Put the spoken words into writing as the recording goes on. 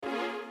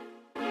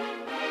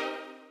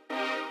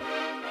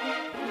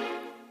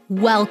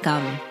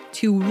Welcome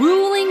to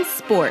Ruling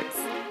Sports,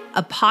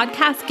 a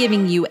podcast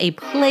giving you a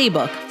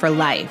playbook for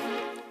life.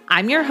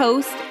 I'm your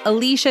host,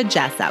 Alicia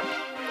Jessup.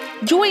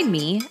 Join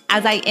me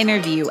as I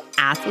interview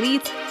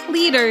athletes,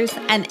 leaders,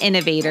 and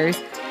innovators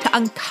to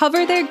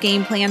uncover their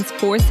game plans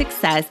for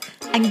success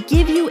and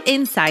give you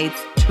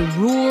insights to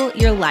rule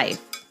your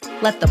life.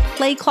 Let the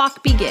play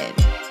clock begin.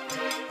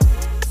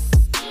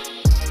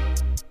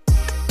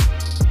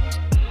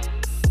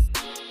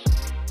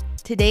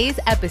 Today's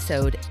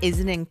episode is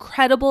an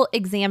incredible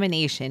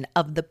examination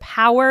of the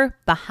power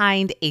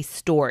behind a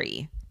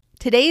story.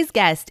 Today's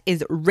guest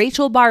is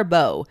Rachel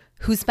Baribeau,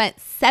 who spent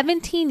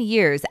 17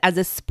 years as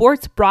a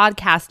sports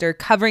broadcaster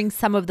covering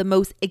some of the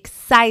most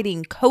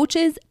exciting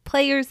coaches,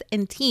 players,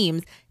 and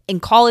teams in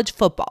college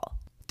football.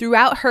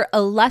 Throughout her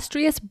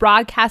illustrious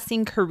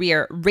broadcasting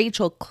career,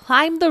 Rachel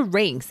climbed the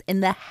ranks in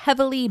the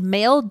heavily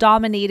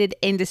male-dominated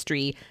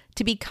industry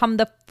to become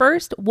the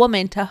first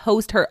woman to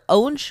host her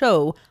own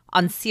show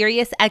on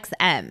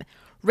SiriusXM.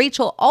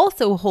 Rachel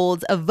also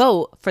holds a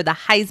vote for the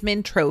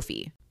Heisman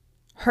Trophy.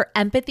 Her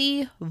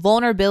empathy,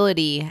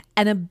 vulnerability,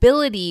 and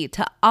ability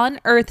to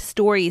unearth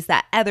stories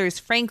that others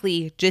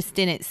frankly just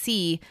didn't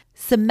see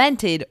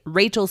cemented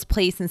Rachel's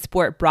place in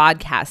sport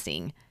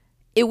broadcasting.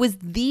 It was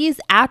these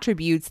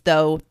attributes,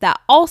 though, that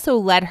also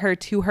led her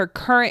to her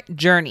current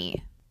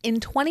journey. In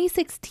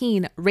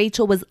 2016,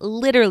 Rachel was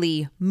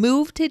literally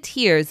moved to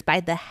tears by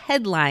the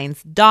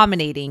headlines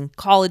dominating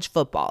college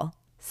football.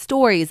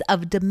 Stories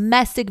of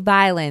domestic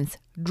violence,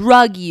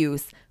 drug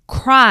use,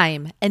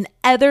 crime, and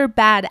other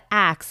bad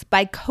acts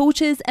by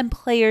coaches and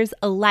players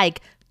alike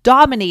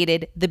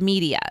dominated the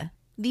media.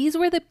 These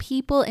were the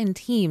people and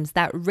teams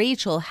that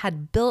Rachel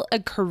had built a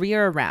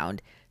career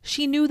around.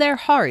 She knew their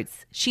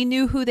hearts. She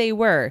knew who they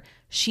were.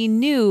 She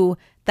knew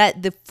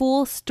that the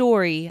full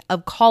story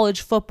of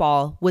college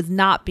football was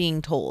not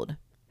being told.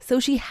 So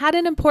she had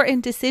an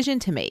important decision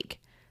to make.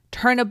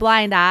 Turn a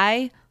blind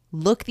eye,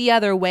 look the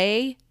other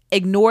way,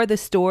 ignore the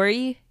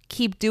story,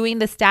 keep doing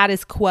the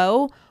status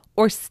quo,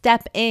 or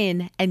step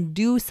in and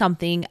do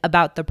something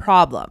about the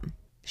problem.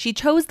 She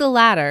chose the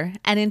latter,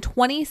 and in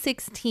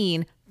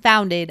 2016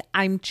 founded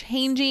I'm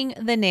Changing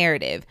the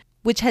Narrative,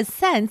 which has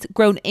since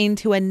grown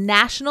into a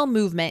national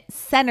movement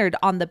centered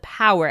on the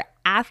power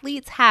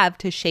athletes have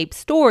to shape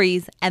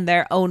stories and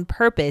their own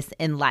purpose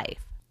in life.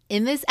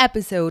 In this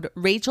episode,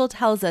 Rachel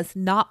tells us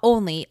not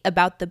only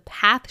about the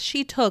path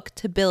she took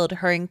to build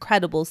her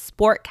incredible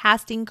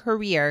sportcasting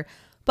career,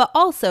 but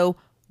also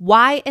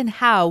why and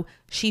how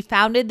she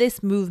founded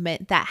this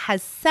movement that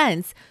has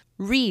since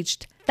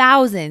reached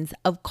thousands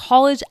of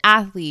college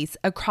athletes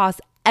across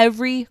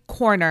every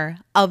corner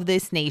of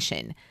this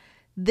nation.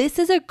 This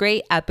is a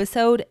great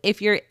episode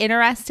if you're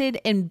interested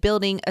in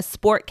building a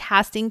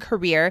sportcasting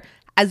career,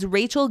 as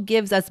Rachel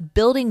gives us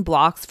building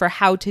blocks for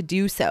how to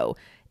do so.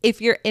 If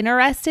you're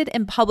interested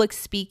in public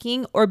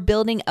speaking or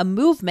building a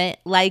movement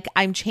like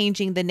I'm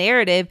Changing the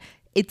Narrative,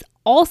 it's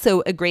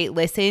also a great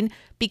listen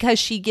because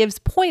she gives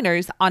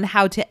pointers on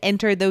how to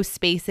enter those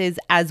spaces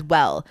as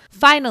well.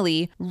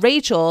 Finally,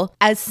 Rachel,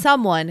 as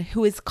someone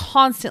who is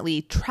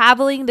constantly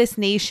traveling this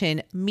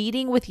nation,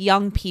 meeting with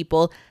young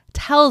people,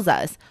 tells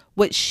us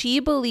what she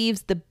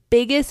believes the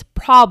biggest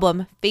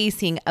problem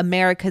facing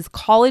America's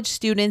college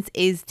students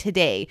is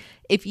today.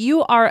 If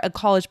you are a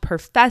college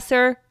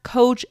professor,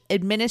 coach,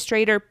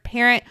 administrator,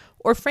 parent,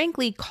 or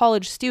frankly,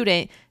 college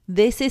student,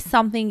 this is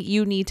something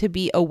you need to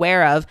be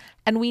aware of,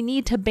 and we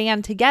need to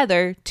band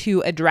together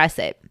to address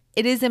it.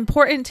 It is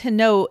important to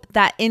note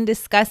that in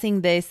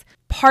discussing this,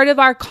 part of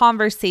our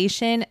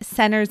conversation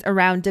centers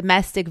around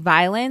domestic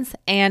violence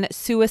and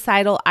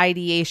suicidal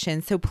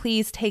ideation, so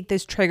please take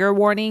this trigger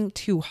warning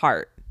to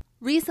heart.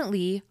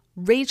 Recently,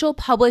 Rachel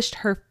published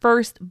her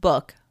first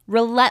book,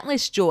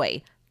 Relentless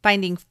Joy: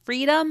 Finding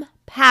Freedom,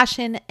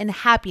 Passion, and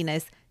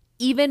Happiness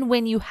Even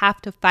When You Have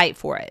to Fight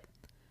for It.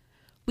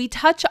 We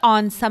touch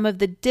on some of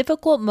the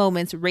difficult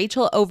moments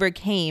Rachel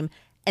overcame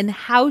and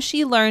how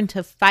she learned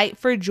to fight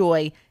for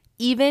joy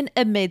even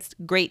amidst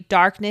great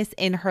darkness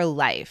in her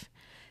life.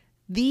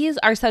 These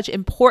are such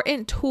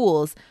important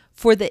tools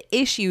for the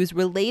issues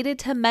related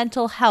to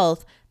mental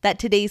health that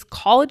today's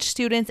college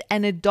students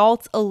and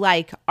adults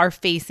alike are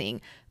facing.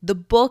 The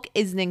book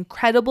is an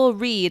incredible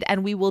read,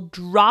 and we will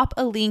drop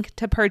a link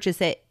to purchase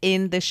it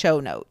in the show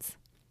notes.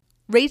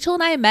 Rachel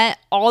and I met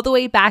all the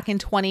way back in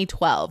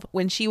 2012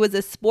 when she was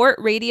a sport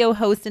radio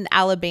host in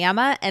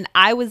Alabama and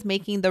I was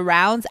making the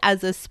rounds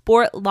as a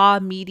sport law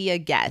media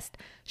guest.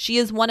 She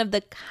is one of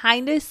the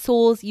kindest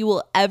souls you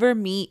will ever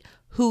meet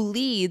who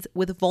leads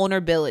with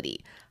vulnerability.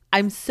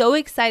 I'm so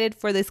excited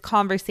for this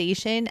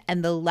conversation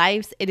and the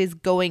lives it is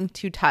going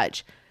to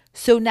touch.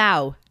 So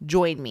now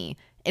join me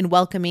in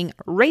welcoming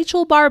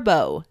Rachel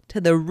Baribeau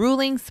to the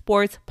Ruling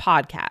Sports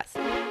Podcast.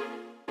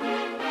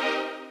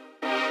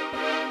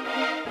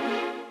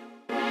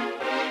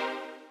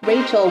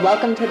 Rachel,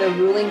 welcome to the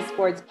Ruling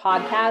Sports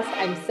Podcast.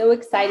 I'm so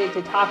excited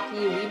to talk to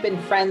you. We've been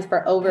friends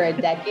for over a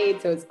decade,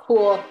 so it's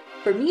cool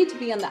for me to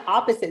be on the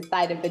opposite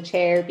side of the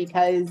chair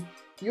because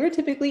you're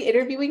typically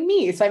interviewing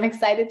me. So I'm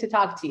excited to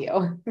talk to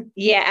you.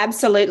 Yeah,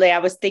 absolutely. I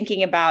was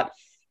thinking about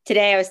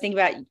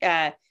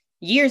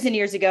years and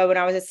years ago when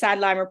I was a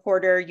sideline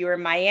reporter. You were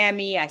in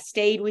Miami. I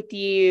stayed with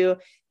you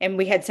and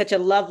we had such a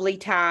lovely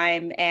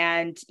time.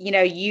 And,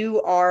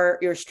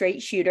 you're a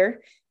straight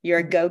shooter, you're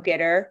a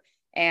go-getter,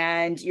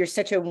 and you're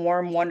such a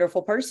warm,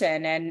 wonderful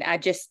person. And I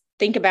just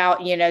think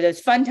about, those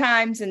fun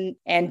times and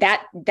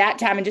that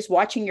time and just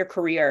watching your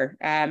career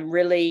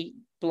really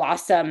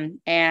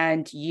blossom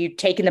and you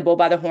taking the bull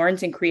by the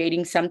horns and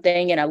creating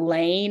something in a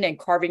lane and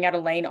carving out a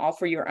lane all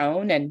for your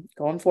own and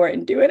going for it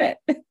and doing it.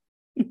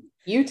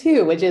 You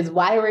too, which is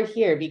why we're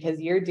here,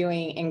 because you're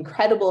doing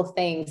incredible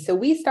things. So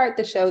we start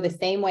the show the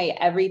same way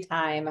every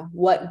time.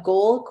 What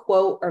goal,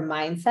 quote, or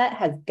mindset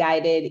has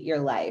guided your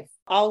life?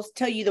 I'll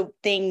tell you the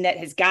thing that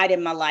has guided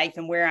my life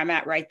and where I'm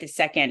at right this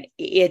second.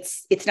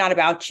 It's not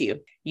about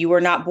you. You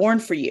were not born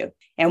for you.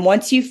 And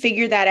once you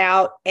figure that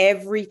out,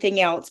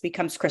 everything else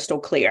becomes crystal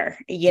clear.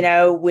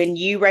 When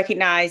you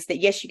recognize that,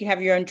 yes, you can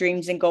have your own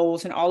dreams and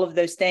goals and all of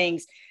those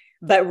things,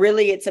 but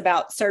really it's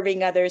about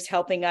serving others,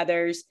 helping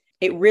others.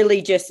 It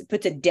really just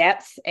puts a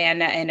depth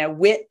and a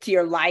width to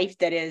your life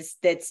and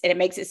it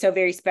makes it so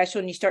very special.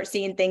 And you start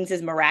seeing things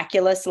as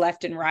miraculous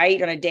left and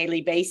right on a daily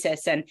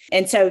basis.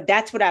 And so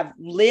that's what I've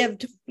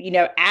lived,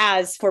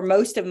 as for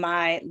most of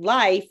my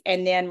life.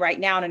 And then right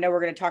now, and I know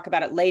we're going to talk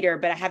about it later,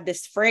 but I have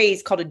this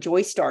phrase called a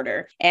joy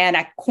starter. And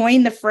I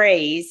coined the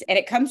phrase and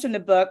it comes from the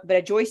book, but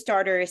a joy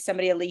starter is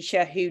somebody,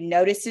 Alicia, who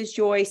notices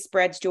joy,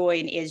 spreads joy,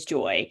 and is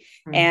joy.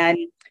 Mm-hmm. And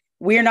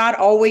we're not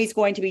always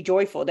going to be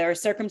joyful. There are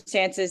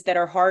circumstances that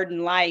are hard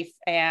in life.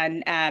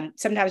 And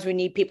sometimes we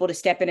need people to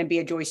step in and be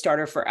a joy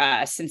starter for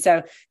us. And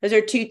so those are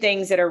two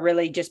things that are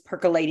really just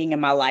percolating in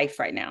my life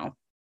right now.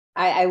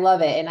 I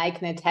love it. And I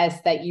can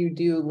attest that you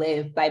do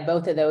live by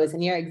both of those.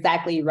 And you're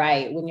exactly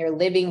right. When you're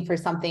living for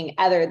something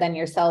other than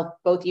yourself,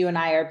 both you and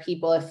I are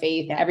people of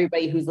faith. Yeah.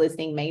 Everybody who's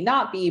listening may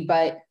not be,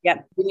 but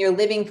when you're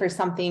living for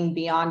something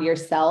beyond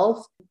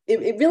yourself,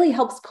 it really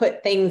helps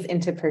put things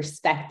into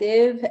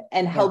perspective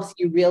and helps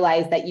you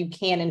realize that you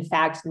can, in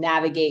fact,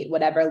 navigate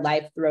whatever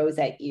life throws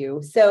at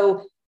you.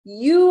 So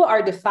you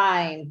are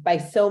defined by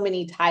so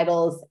many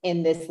titles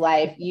in this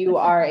life. You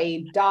are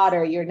a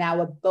daughter. You're now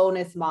a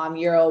bonus mom.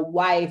 You're a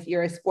wife.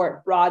 You're a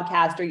sport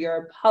broadcaster. You're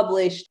a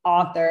published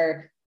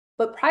author.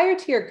 But prior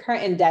to your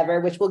current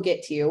endeavor, which we'll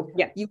get to,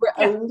 you were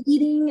a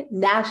leading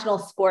national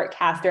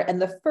sportcaster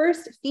and the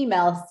first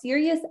female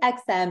Sirius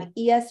XM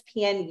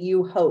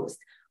ESPNU host.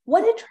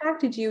 What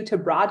attracted you to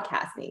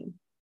broadcasting?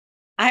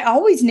 I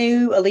always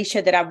knew,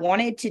 Alicia, that I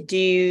wanted to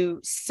do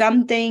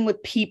something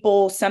with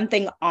people,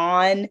 something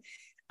on.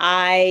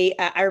 I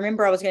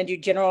remember I was going to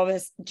do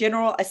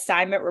general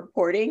assignment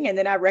reporting, and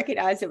then I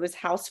recognized it was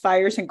house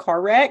fires and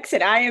car wrecks.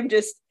 And I am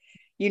just,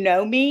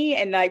 me.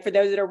 And like, for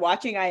those that are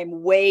watching, I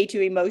am way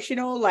too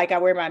emotional. Like I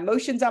wear my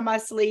emotions on my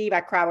sleeve.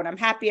 I cry when I'm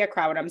happy. I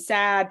cry when I'm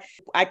sad.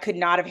 I could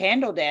not have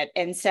handled it.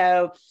 And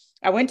so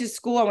I went to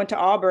school. I went to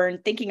Auburn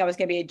thinking I was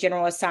going to be a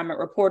general assignment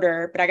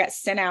reporter, but I got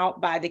sent out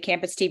by the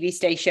campus TV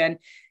station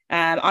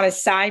on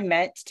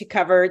assignment to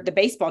cover the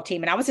baseball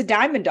team. And I was a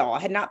diamond doll. I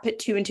had not put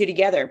two and two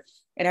together.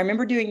 And I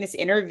remember doing this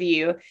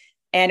interview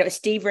and it was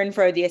Steve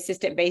Renfro, the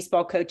assistant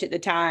baseball coach at the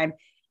time.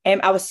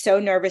 And I was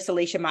so nervous,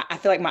 Alicia, I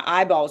feel like my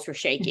eyeballs were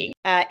shaking.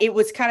 It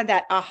was kind of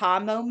that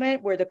aha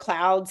moment where the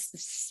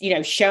clouds,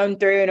 shone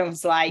through and it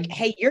was like,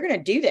 hey, you're going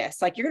to do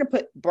this. Like you're going to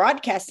put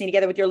broadcasting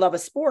together with your love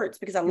of sports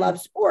because I love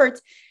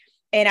sports.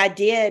 And I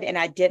did, and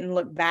I didn't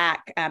look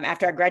back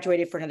after I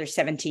graduated for another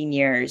 17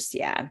 years.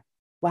 Yeah.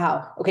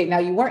 Wow. Okay. Now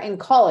you weren't in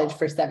college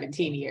for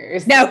 17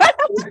 years. No.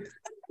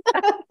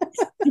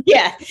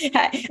 Yeah.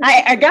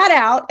 I got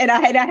out and I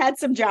had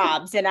some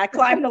jobs and I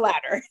climbed the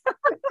ladder.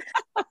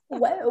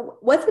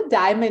 What's a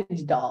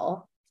diamond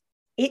doll?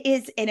 It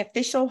is an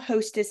official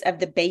hostess of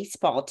the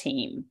baseball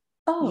team.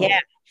 Oh. Yeah.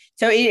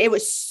 So it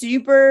was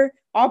super.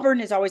 Auburn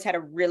has always had a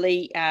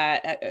really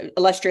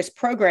illustrious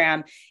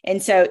program.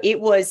 And so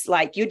it was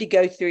like you had to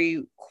go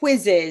through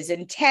quizzes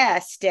and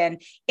tests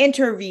and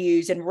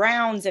interviews and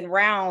rounds. And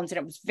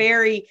it was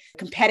very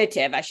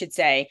competitive, I should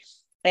say.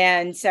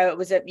 And so it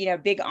was a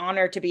big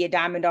honor to be a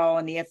diamond doll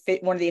and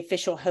one of the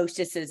official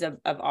hostesses of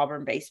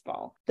Auburn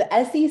baseball. The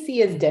SEC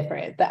is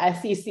different. The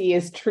SEC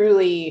is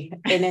truly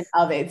in and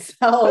of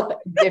itself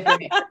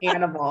different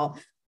animal.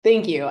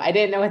 Thank you. I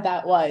didn't know what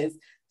that was.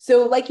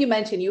 So like you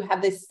mentioned, you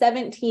have this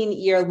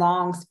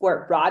 17-year-long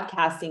sport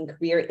broadcasting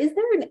career. Is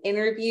there an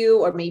interview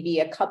or maybe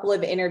a couple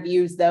of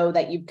interviews, though,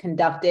 that you've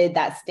conducted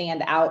that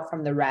stand out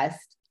from the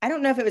rest? I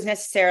don't know if it was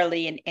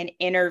necessarily an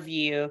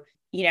interview.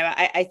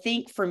 I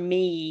think for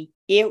me,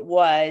 it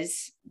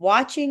was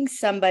watching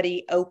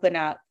somebody open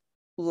up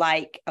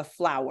like a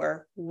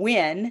flower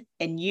when,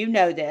 and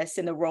this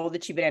in the role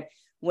that you've been in,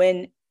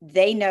 when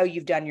they know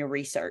you've done your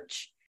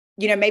research.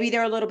 Maybe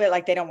they're a little bit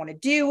like they don't want to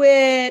do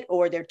it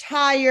or they're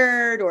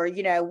tired or,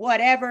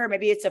 whatever.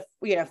 Maybe it's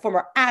a,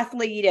 former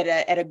athlete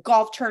at a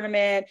golf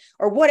tournament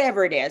or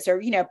whatever it is,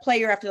 or,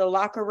 player after the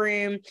locker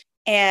room.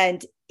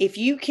 And if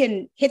you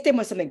can hit them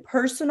with something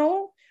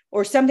personal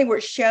or something where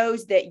it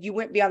shows that you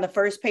went beyond the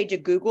first page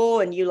of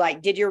Google and you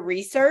like did your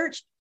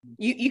research,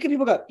 you can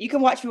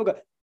watch people go,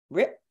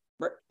 rip,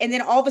 rip, and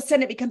then all of a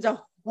sudden it becomes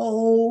a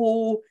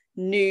whole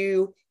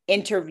new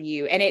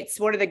interview. And it's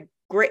one of the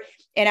great,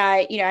 and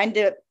I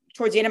ended up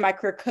towards the end of my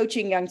career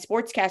coaching young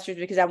sportscasters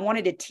because I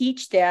wanted to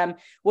teach them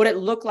what it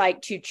looked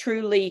like to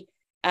truly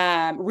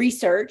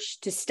research,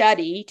 to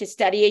study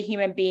a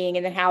human being,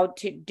 and then how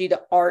to do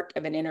the art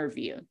of an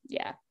interview.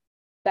 Yeah.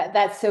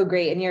 That's so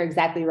great. And you're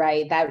exactly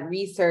right. That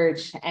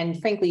research and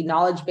frankly,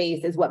 knowledge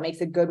base is what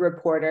makes a good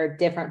reporter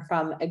different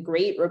from a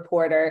great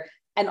reporter.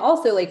 And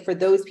also, like, for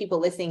those people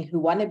listening who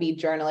want to be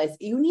journalists,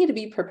 you need to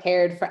be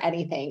prepared for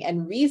anything.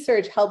 And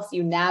research helps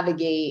you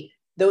navigate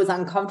those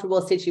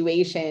uncomfortable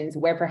situations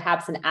where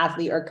perhaps an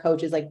athlete or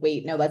coach is like,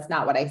 wait, no, that's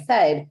not what I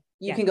said.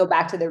 You can go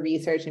back to the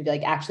research and be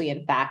like, actually,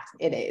 in fact,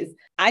 it is.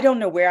 I don't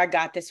know where I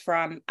got this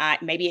from.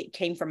 Maybe it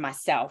came from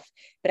myself,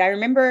 but I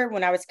remember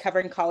when I was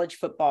covering college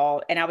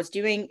football and I was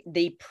doing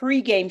the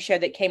pregame show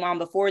that came on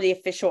before the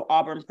official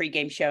Auburn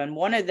pregame show. And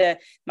one of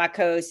my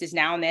co-hosts is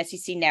now on the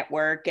SEC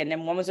network. And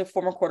then one was a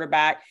former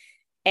quarterback.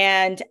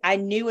 And I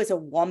knew as a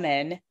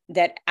woman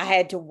that I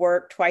had to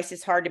work twice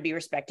as hard to be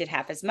respected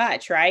half as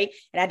much, right?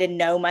 And I didn't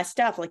know my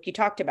stuff like you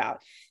talked about.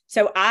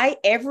 So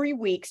every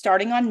week,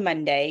 starting on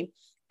Monday,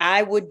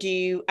 I would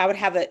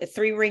have a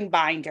 3-ring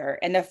binder.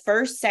 And the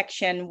first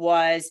section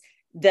was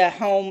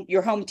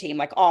your home team,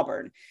 like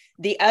Auburn.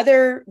 The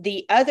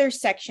other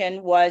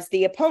section was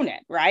the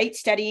opponent, right?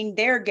 Studying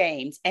their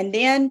games. And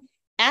then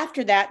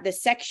after that, the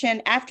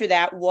section after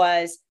that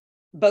was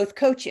both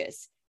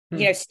coaches,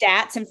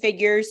 stats and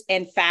figures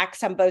and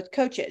facts on both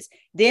coaches.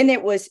 Then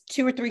it was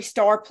 2 or 3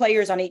 star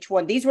players on each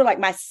one. These were like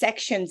my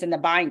sections in the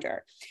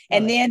binder.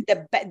 And then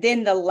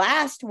the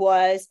last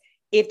was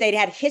if they'd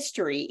had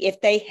history, if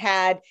they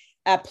had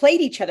played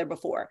each other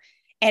before.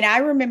 And I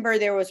remember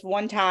there was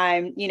one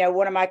time,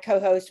 one of my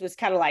co-hosts was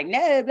kind of like,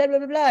 no, blah, blah,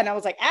 blah, blah. And I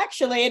was like,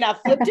 actually, and I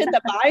flipped in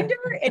the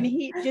binder and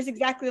he just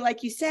exactly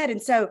like you said.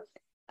 And so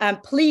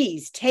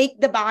please take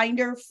the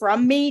binder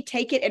from me,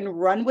 take it and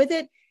run with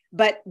it.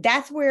 But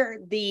that's where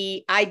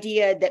the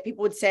idea that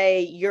people would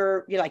say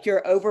you're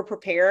over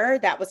preparer,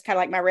 that was kind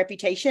of like my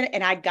reputation.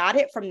 And I got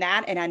it from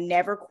that and I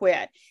never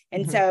quit.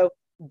 And so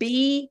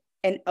be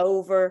an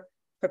over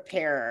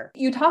preparer.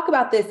 You talk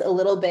about this a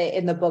little bit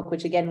in the book,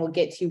 which again, we'll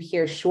get to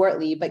here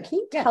shortly, but can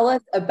you tell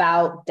us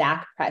about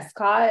Dak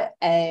Prescott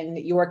and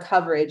your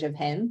coverage of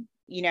him?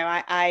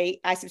 I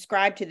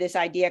subscribe to this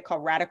idea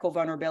called radical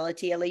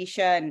vulnerability,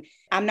 Alicia, and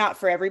I'm not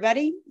for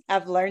everybody.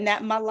 I've learned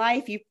that in my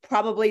life. You've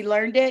probably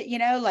learned it,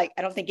 like,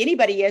 I don't think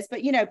anybody is,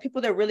 but,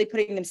 people that are really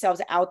putting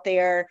themselves out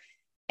there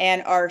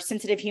and are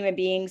sensitive human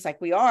beings like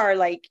we are,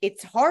 like,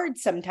 it's hard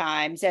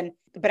sometimes.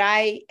 But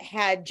I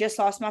had just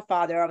lost my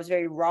father. I was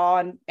very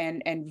raw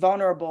and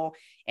vulnerable,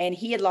 and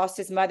he had lost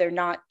his mother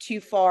not too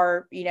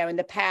far, in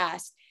the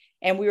past.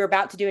 And we were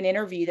about to do an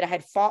interview that I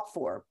had fought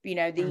for.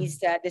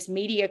 This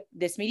media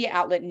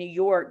outlet in New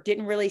York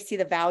didn't really see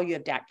the value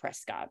of Dak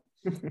Prescott.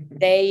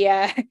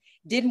 They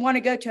didn't want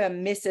to go to a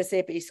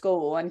Mississippi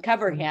school and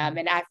cover him.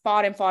 And I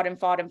fought and fought and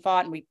fought and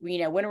fought. And we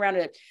went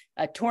around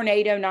a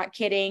tornado, not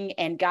kidding,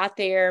 and got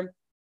there.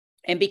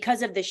 And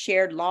because of the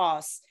shared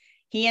loss,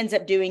 he ends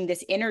up doing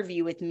this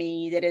interview with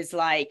me that is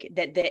like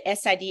that. The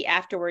SID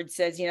afterwards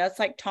says, it's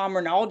like Tom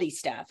Rinaldi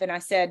stuff. And I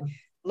said,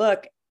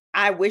 look,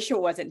 I wish it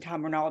wasn't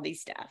Tom Rinaldi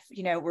stuff.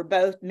 We're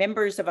both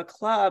members of a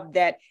club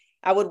that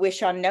I would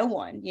wish on no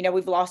one.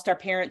 We've lost our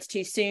parents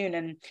too soon.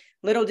 And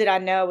little did I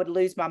know I would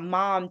lose my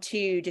mom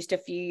too, just a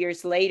few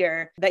years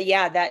later. But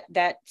yeah,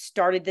 that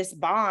started this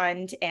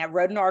bond. And I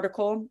wrote an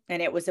article,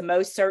 and it was the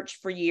most searched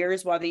for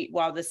years while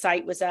the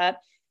site was up.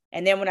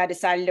 And then when I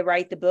decided to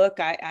write the book,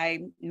 I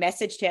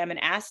messaged him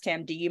and asked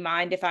him, do you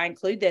mind if I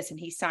include this? And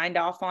he signed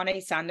off on it. He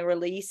signed the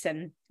release.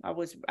 And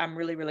I'm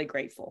really, really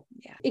grateful.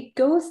 Yeah. It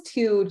goes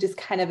to just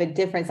kind of a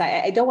difference.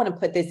 I don't want to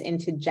put this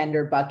into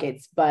gender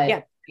buckets,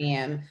 but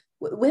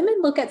women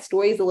look at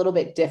stories a little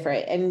bit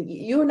different. And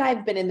you and I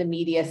have been in the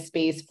media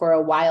space for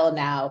a while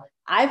now.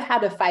 I've had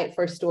to fight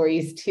for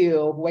stories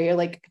too, where you're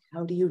like,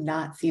 how do you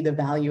not see the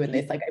value in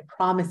this? Like, I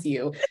promise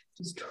you,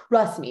 just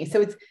trust me.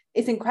 So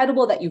it's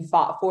incredible that you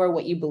fought for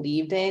what you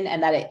believed in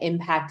and that it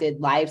impacted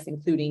lives,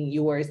 including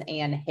yours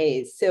and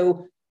his.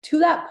 So to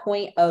that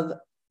point of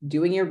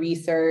doing your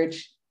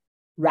research,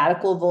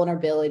 radical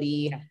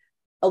vulnerability,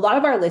 a lot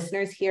of our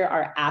listeners here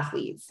are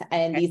athletes,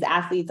 and these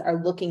athletes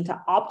are looking to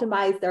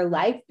optimize their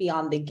life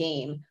beyond the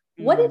game.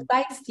 What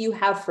advice do you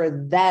have for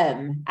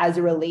them as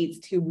it relates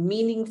to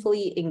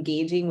meaningfully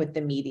engaging with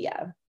the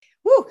media?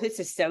 Woo, this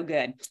is so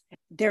good.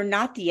 They're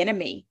not the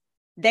enemy.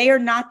 They are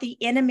not the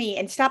enemy.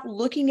 And stop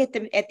looking at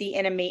them at the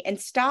enemy, and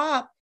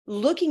stop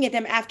looking at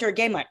them after a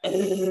game like,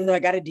 I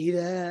got to do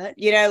that.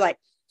 Like,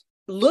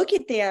 look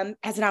at them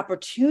as an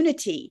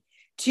opportunity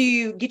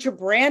to get your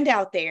brand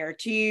out there,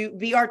 to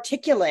be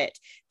articulate,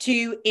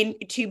 to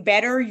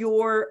better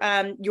your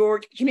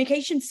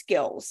communication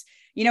skills.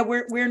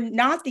 We're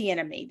not the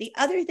enemy. The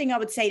other thing I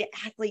would say to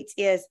athletes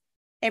is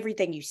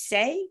everything you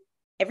say,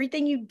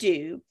 everything you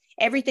do,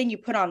 everything you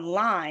put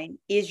online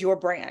is your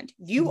brand.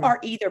 You are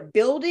either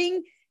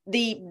building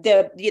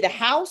the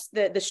house,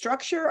 the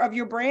structure of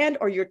your brand,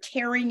 or you're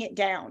tearing it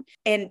down.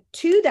 And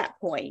to that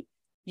point,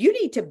 you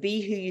need to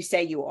be who you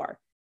say you are.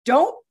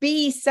 Don't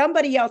be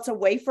somebody else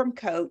away from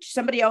coach,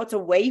 somebody else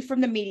away from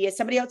the media,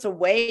 somebody else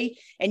away,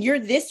 and you're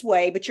this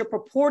way, but you're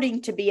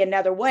purporting to be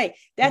another way.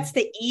 That's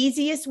the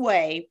easiest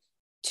way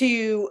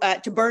to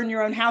burn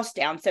your own house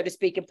down, so to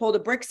speak, and pull the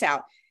bricks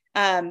out.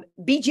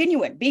 Be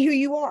genuine, be who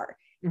you are.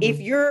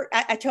 If you're,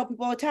 I tell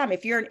people all the time,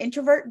 if you're an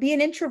introvert, be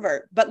an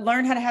introvert, but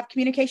learn how to have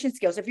communication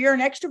skills. If you're an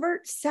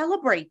extrovert,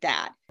 celebrate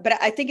that.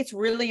 But I think it's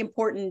really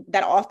important,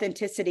 that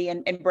authenticity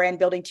and brand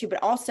building too,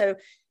 but also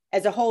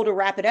as a whole, to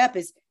wrap it up,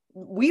 is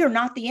we are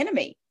not the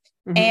enemy.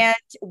 And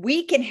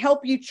we can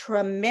help you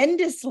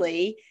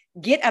tremendously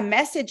get a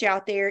message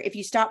out there if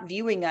you stop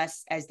viewing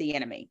us as the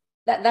enemy.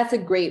 That's a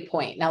great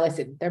point. Now,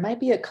 listen, there might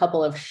be a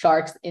couple of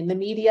sharks in the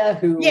media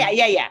who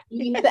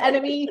being the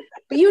enemy,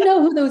 but you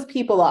know who those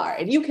people are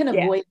and you can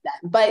avoid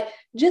them. But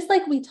just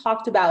like we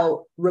talked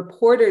about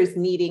reporters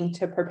needing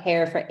to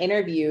prepare for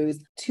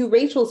interviews, to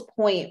Rachel's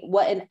point,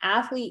 what an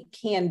athlete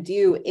can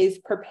do is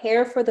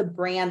prepare for the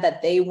brand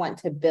that they want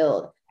to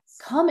build.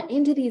 Come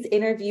into these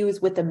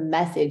interviews with a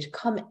message,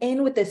 come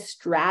in with a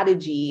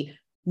strategy,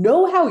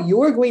 know how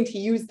you're going to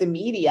use the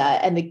media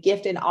and the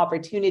gift and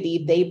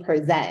opportunity they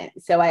present.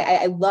 So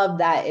I love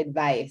that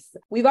advice.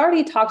 We've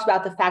already talked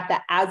about the fact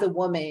that as a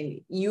woman,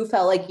 you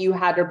felt like you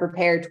had to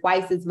prepare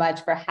twice as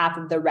much for half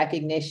of the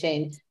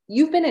recognition.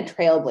 You've been a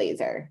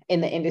trailblazer in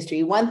the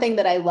industry. One thing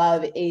that I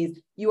love is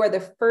you are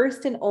the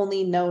first and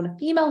only known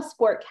female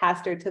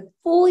sportcaster to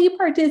fully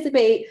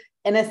participate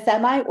in a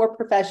semi or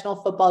professional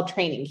football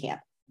training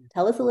camp.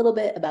 Tell us a little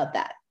bit about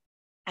that.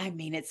 I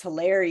mean, it's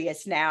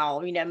hilarious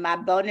now. You know, my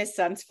bonus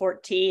son's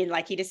 14.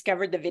 Like, he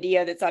discovered the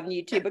video that's on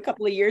YouTube a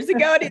couple of years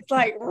ago. And it's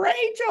like,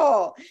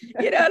 Rachel,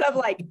 you know, and I'm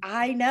like,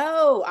 I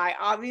know. I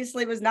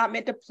obviously was not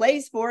meant to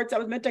play sports. I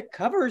was meant to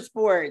cover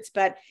sports.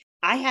 But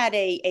I had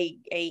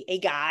a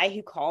guy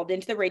who called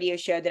into the radio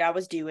show that I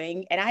was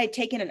doing, and I had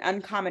taken an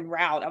uncommon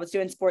route. I was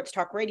doing sports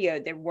talk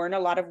radio. There weren't a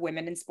lot of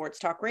women in sports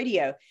talk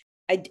radio.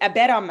 I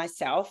bet on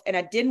myself, and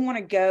I didn't want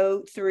to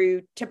go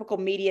through typical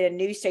media and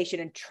news station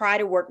and try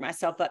to work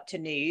myself up to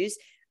news.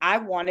 I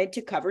wanted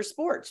to cover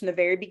sports from the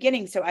very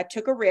beginning. So I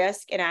took a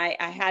risk, and I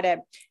had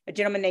a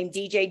gentleman named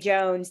DJ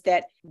Jones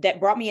that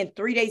brought me in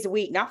 3 days a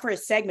week, not for a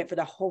segment, for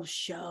the whole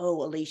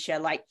show, Alicia.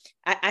 Like,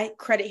 I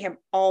credit him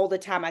all the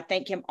time. I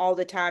thank him all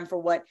the time for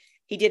what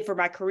he did for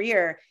my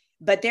career.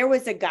 But there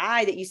was a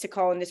guy that used to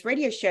call in this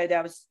radio show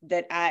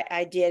that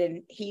I did,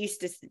 and he used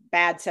to,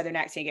 bad Southern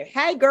accent, go,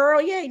 "Hey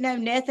girl, you ain't know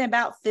nothing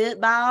about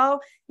football.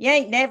 You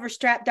ain't never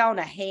strapped on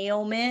a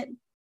helmet."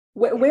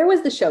 Where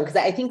was the show? Because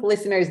I think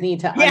listeners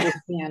need to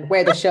understand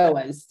where the show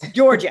was.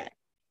 Georgia.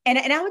 And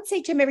I would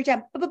say to him every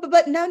time,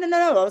 but no.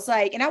 I was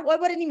like, and I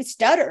wouldn't even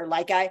stutter.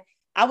 Like,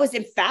 I was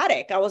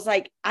emphatic. I was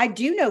like, I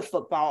do know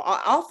football.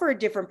 I'll offer a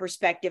different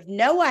perspective.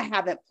 No, I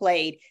haven't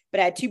played, but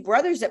I had two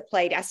brothers that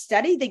played. I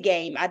studied the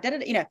game. I did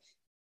it, you know.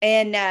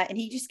 And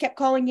he just kept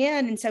calling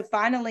in. And so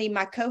finally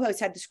my co-host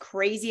had this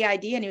crazy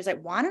idea, and he was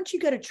like, "Why don't you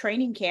go to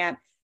training camp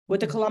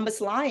with the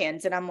Columbus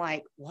Lions?" And I'm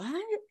like,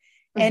 "What?"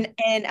 And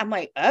I'm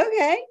like,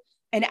 "Okay."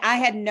 And I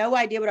had no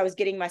idea what I was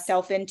getting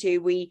myself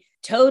into. We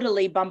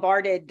totally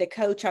bombarded the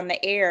coach on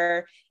the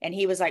air, and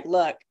he was like,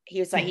 "Look," he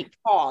was like, he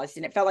paused,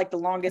 and it felt like the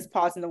longest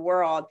pause in the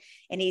world.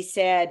 And he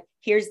said,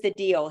 "Here's the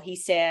deal." He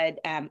said,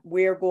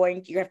 you're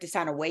going to have to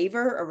sign a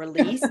waiver, a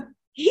release.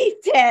 He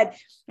said,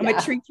 "I'm going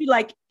to treat you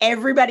like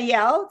everybody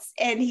else."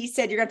 And he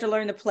said, "You're going to have to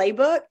learn the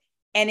playbook."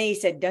 And he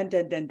said, "Dun,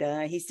 dun, dun,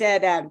 dun." He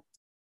said,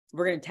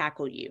 "We're going to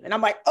tackle you." And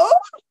I'm like, "Oh,"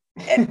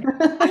 and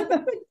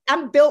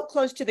I'm built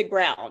close to the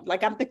ground.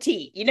 Like, I'm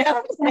petite, you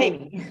know?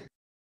 Like,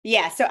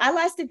 yeah. So I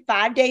lasted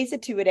 5 days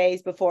of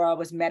 2-a-days before I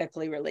was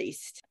medically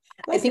released.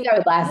 I think I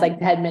would last like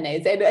 10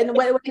 minutes. And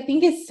what I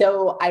think is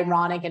so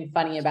ironic and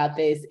funny about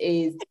this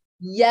is,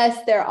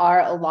 yes, there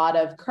are a lot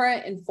of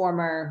current and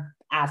former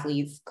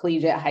athletes,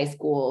 collegiate, high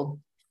school,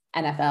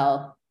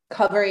 NFL,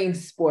 covering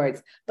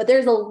sports, but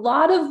there's a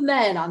lot of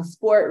men on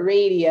sport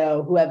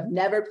radio who have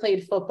never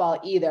played football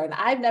either. And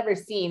I've never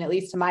seen, at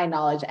least to my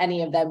knowledge,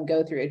 any of them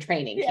go through a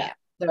training camp.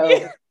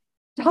 So,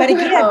 but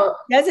again,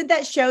 doesn't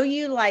that show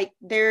you, like,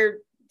 there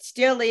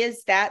still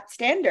is that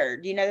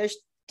standard? You know, there's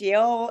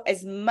still,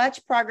 as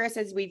much progress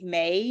as we've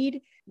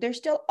made, there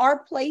still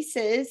are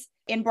places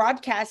in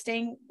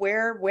broadcasting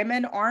where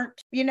women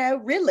aren't, you know,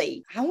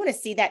 really. I want to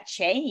see that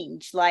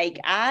change. Like,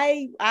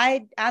 I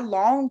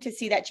long to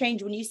see that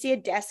change. When you see a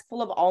desk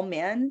full of all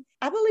men,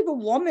 I believe a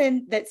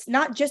woman that's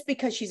not just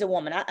because she's a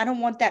woman. I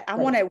don't want that. I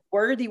want a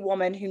worthy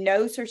woman who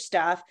knows her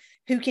stuff,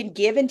 who can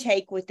give and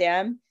take with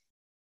them.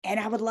 And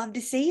I would love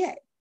to see it.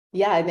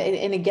 Yeah.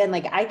 And again,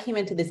 like, I came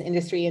into this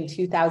industry in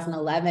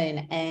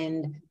 2011,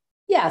 and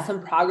yeah,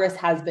 some progress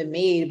has been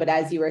made. But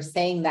as you were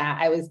saying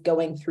that, I was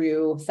going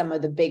through some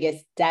of the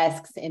biggest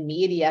desks in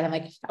media, and I'm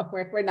like,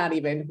 we're not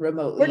even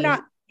remotely. We're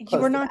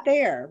not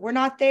there. We're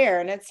not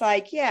there. And it's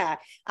like, yeah,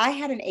 I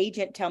had an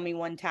agent tell me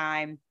one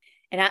time,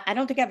 and I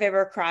don't think I've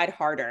ever cried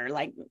harder.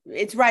 Like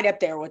it's right up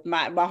there with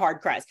my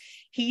hard cries.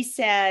 He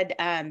said,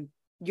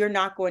 you're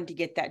not going to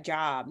get that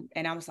job.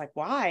 And I was like,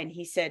 why? And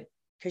he said,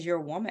 because you're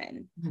a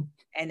woman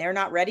and they're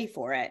not ready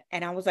for it.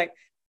 And I was like,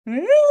 you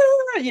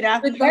know,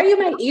 like, why are you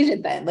my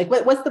agent then? Like,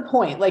 what's the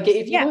point? Like,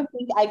 if you yeah, don't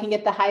think I can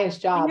get the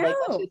highest job, like,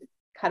 let's just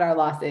cut our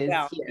losses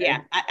well, here. yeah,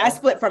 I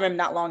split from him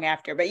not long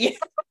after, but yeah.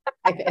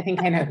 I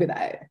think I know who that.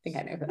 I think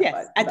I know who that Yes,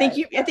 was. I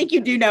think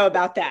you do know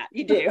about that.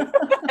 You do.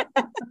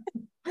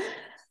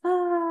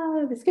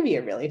 This could be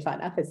a really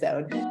fun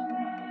episode.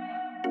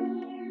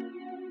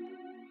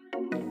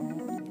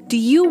 Do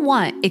you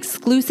want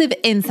exclusive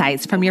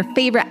insights from your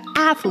favorite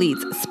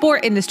athletes,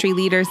 sport industry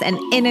leaders, and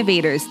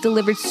innovators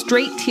delivered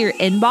straight to your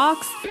inbox?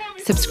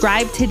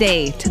 Subscribe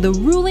today to the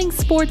Ruling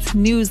Sports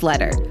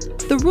newsletter.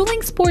 The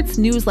Ruling Sports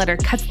newsletter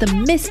cuts the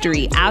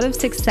mystery out of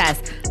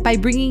success by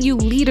bringing you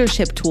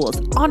leadership tools,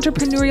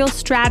 entrepreneurial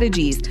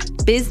strategies,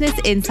 business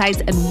insights,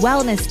 and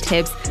wellness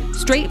tips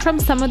straight from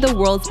some of the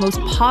world's most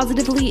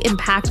positively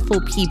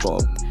impactful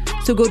people.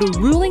 So go to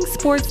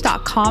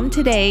rulingsports.com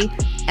today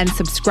and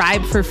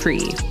subscribe for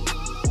free.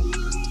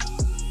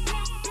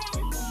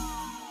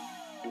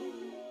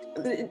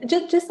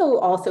 Just so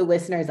also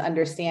listeners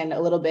understand a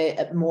little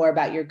bit more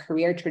about your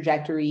career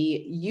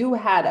trajectory, you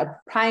had a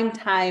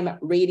primetime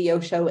radio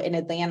show in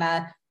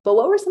Atlanta, but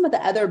what were some of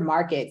the other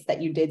markets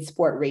that you did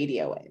sport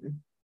radio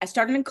in? I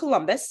started in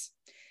Columbus,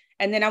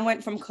 and then I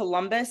went from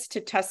Columbus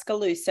to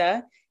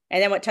Tuscaloosa,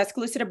 and then went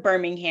Tuscaloosa to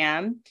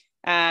Birmingham.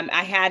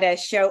 I had a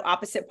show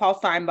opposite Paul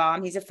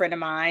Feinbaum. He's a friend of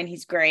mine.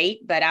 He's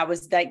great, but I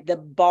was like the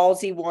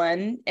ballsy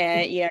one,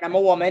 and I'm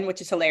a woman,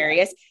 which is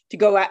hilarious to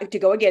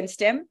go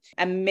against him.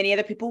 And many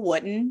other people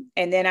wouldn't.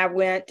 And then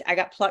I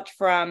got plucked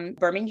from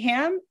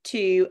Birmingham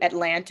to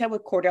Atlanta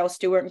with Cordell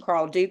Stewart and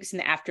Carl Dukes in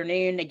the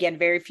afternoon. Again,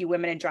 very few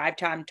women in drive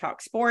time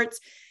talk sports.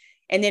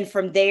 And then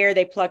from there,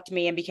 they plucked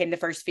me and became the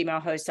first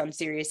female host on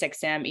Sirius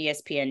XM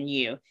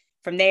ESPNU.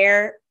 From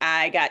there,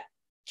 I got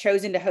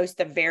chosen to host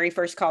the very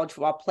first college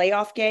football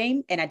playoff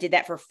game. And I did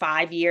that for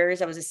 5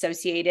 years. I was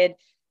associated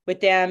with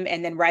them.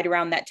 And then right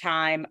around that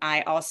time,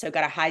 I also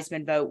got a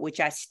Heisman vote, which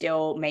I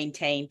still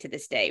maintain to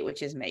this day,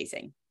 which is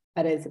amazing.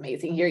 That is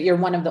amazing. You're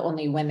one of the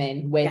only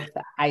women with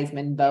the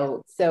Heisman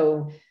vote.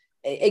 So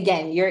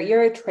again,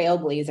 you're a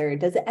trailblazer.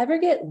 Does it ever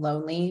get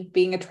lonely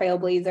being a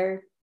trailblazer?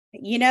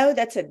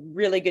 That's a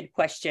really good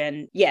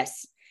question.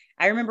 Yes.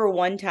 I remember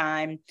one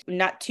time,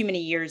 not too many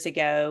years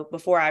ago,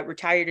 before I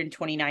retired in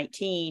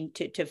 2019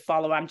 to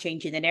follow I'm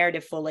Changing the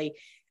Narrative fully,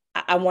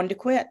 I wanted to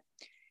quit.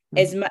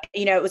 As much,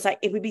 it was like,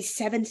 it would be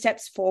 7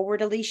 steps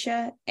forward,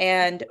 Alicia,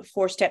 and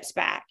 4 steps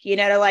back,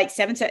 like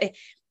 7 steps.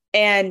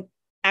 And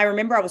I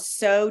remember I was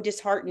so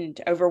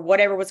disheartened over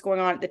whatever was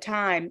going on at the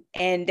time.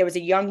 And there was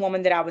a young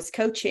woman that I was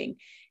coaching,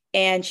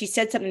 and she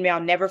said something to me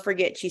I'll never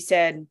forget. She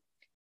said,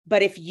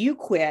 "But if you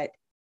quit,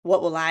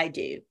 what will I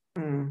do?"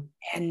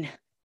 And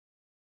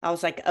I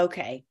was like,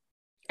 okay,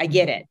 I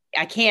get it.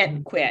 I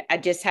can't quit. I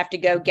just have to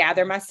go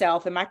gather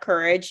myself and my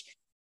courage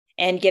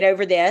and get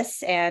over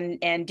this and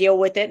deal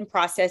with it and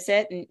process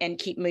it and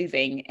keep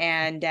moving.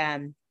 And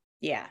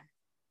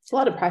it's a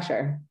lot of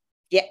pressure.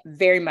 Yeah,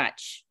 very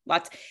much.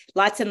 Lots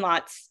and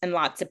lots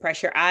of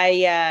pressure.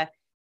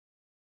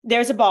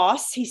 There's a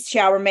boss. He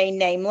shall remain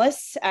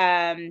nameless.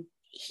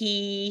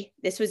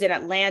 This was in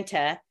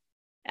Atlanta.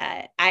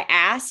 I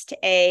asked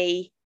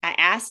a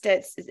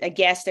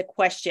guest a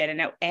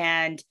question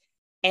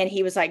and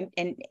he was like,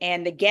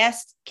 and the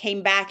guest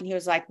came back and he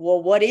was like,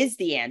 well, what is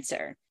the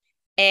answer?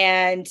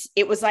 And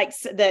it was like,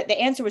 the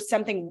answer was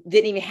something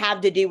didn't even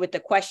have to do with the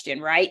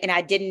question. Right. And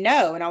I didn't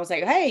know. And I was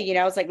like, hey,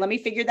 I was like, let me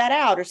figure that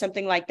out or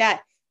something like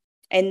that.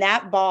 And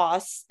that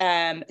boss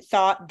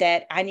thought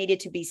that I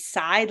needed to be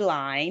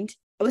sidelined.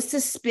 I was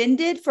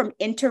suspended from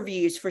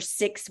interviews for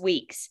 6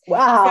 weeks.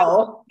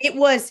 Wow.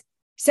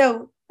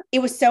 So it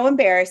was so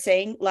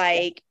embarrassing.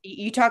 Like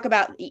you talk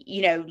about,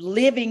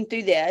 living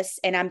through this,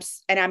 and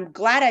I'm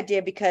glad I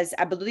did, because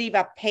I believe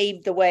I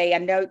paved the way. I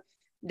know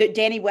that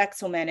Danny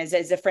Wexelman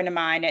is a friend of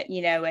mine at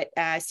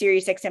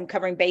Sirius XM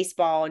covering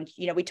baseball. And,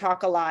 we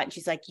talk a lot, and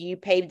she's like, you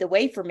paved the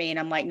way for me. And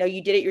I'm like, no,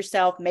 you did it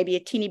yourself. Maybe a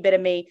teeny bit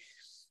of me.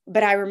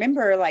 But I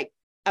remember like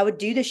I would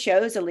do the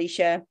shows,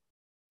 Alicia.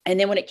 And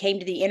then when it came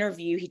to the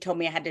interview, he told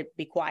me I had to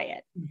be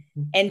quiet.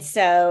 And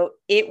so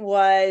it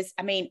was,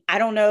 I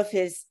don't know if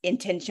his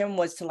intention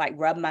was to like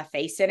rub my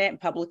face in it and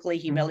publicly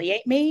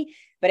humiliate me,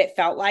 but it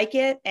felt like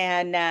it,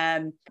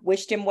 and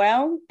wished him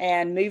well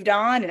and moved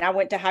on. And I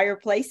went to higher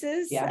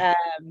places. Yeah.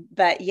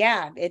 But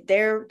yeah,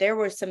 there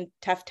were some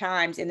tough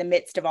times in the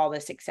midst of all the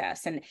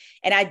success. And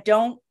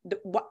some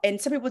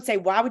people would say,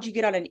 why would you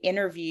get on an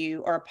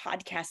interview or a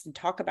podcast and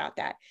talk about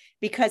that?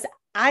 Because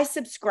I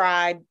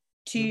subscribe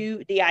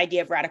to the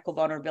idea of radical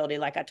vulnerability.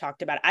 Like I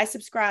talked about, I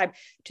subscribe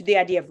to the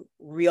idea of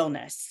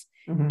realness.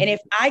 And if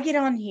I get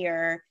on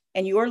here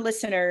and your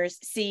listeners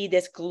see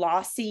this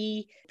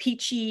glossy,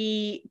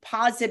 peachy,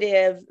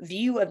 positive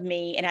view of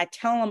me, and I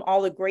tell them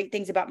all the great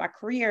things about my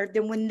career,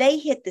 then when they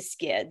hit the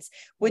skids,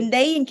 when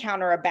they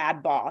encounter a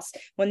bad boss,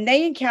 when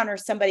they encounter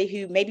somebody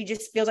who maybe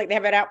just feels like they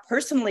have it out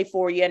personally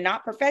for you and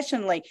not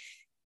professionally,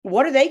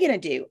 what are they going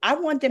to do? I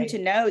want them to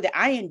know that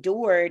I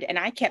endured and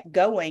I kept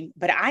going,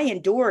 but I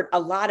endured a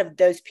lot of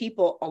those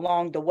people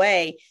along the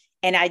way.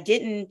 And I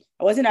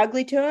wasn't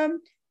ugly to them.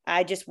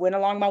 I just went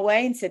along my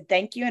way and said,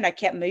 thank you. And I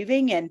kept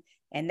moving, and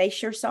they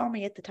sure saw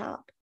me at the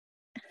top.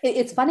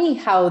 It's funny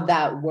how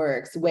that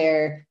works,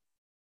 where,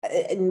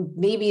 and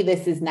maybe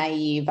this is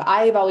naive,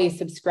 I've always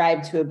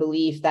subscribed to a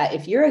belief that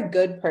if you're a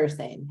good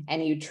person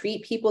and you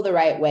treat people the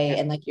right way,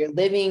 and like you're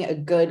living a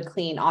good,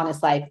 clean,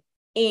 honest life,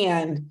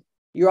 and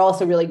you're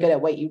also really good at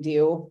what you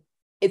do,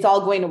 it's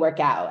all going to work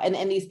out.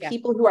 And these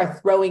people who are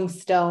throwing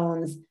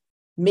stones,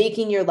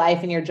 making your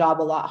life and your job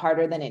a lot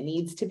harder than it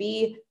needs to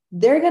be,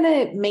 they're going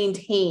to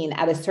maintain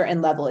at a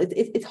certain level.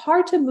 It's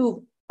hard to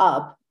move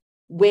up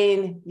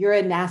when you're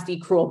a nasty,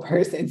 cruel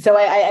person. So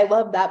I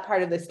love that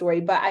part of the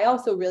story, but I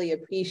also really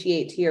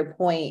appreciate, to your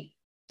point,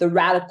 the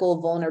radical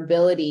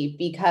vulnerability,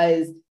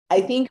 because I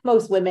think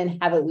most women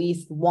have at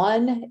least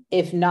one,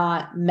 if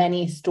not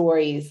many,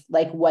 stories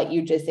like what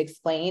you just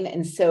explained.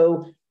 And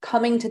so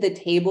coming to the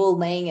table,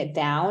 laying it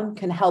down,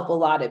 can help a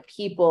lot of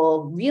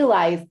people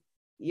realize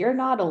you're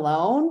not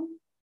alone,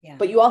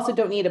 but you also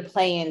don't need to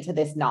play into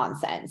this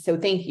nonsense. So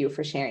thank you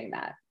for sharing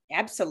that.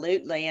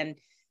 Absolutely.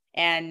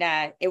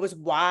 And it was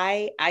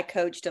why I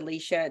coached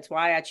Alicia. It's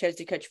why I chose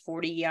to coach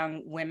 40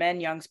 young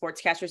women, young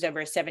sportscasters, over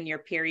a 7-year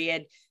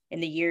period in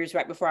the years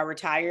right before I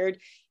retired,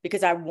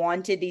 because I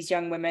wanted these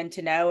young women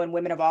to know, and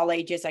women of all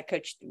ages, I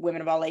coached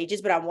women of all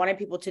ages, but I wanted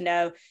people to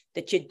know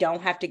that you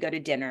don't have to go to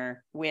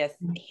dinner with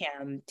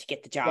him to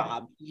get the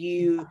job.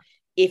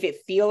 If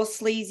it feels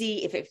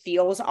sleazy, if it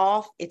feels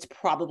off, it's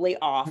probably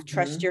off.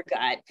 Trust your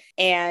gut.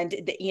 And,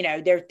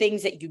 there are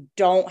things that you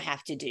don't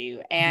have to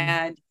do,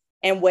 and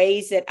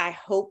ways that I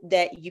hope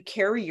that you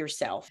carry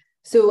yourself.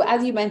 So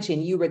as you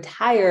mentioned, you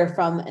retire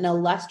from an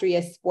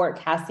illustrious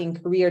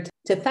sportcasting career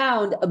to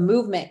found a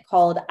movement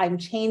called I'm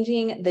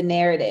Changing the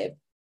Narrative.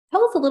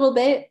 Tell us a little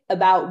bit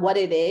about what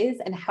it is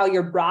and how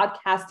your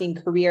broadcasting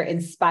career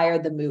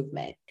inspired the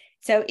movement.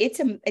 So it's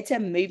a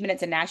movement.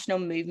 It's a national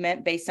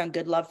movement based on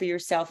good love for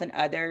yourself and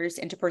others,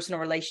 interpersonal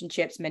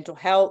relationships, mental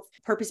health,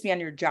 purpose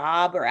beyond your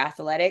job or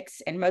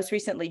athletics, and most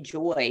recently,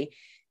 joy.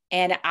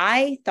 And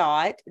I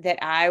thought that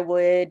I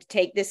would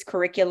take this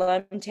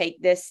curriculum,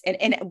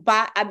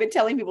 I've been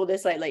telling people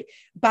this lately,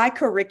 by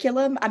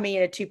curriculum, I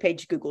mean a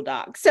 2-page Google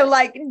Doc. So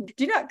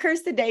do not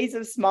curse the days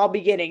of small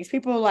beginnings.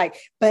 People are like,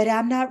 but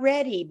I'm not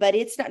ready, but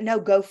it's not, no,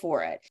 go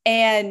for it.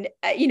 And,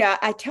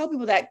 I tell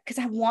people that because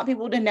I want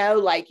people to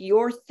know,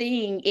 your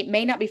thing, it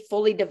may not be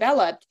fully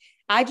developed.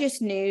 I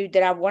just knew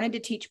that I wanted to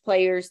teach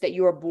players that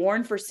you are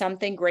born for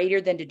something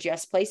greater than to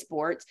just play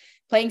sports.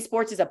 Playing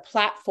sports is a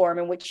platform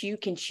in which you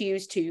can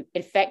choose to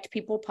affect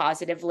people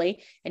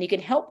positively, and you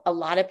can help a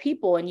lot of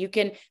people, and you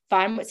can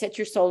find what sets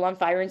your soul on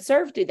fire and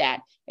serve through that.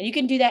 And you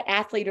can do that,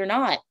 athlete or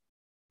not.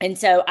 And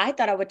so I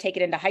thought I would take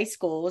it into high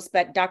schools,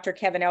 but Dr.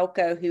 Kevin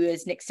Elko, who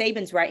is Nick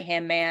Saban's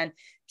right-hand man,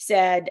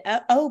 said,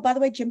 oh, by the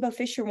way, Jimbo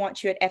Fisher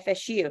wants you at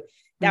FSU.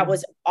 That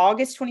was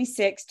August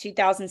 26,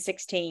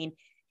 2016.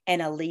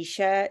 And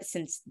Alicia,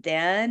 since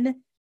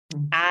then,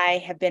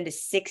 I have been to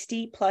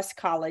 60 plus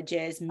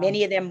colleges,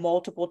 many of them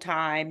multiple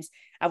times.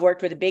 I've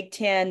worked with the Big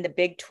 10, the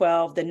Big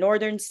 12, the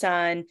Northern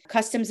Sun,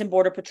 Customs and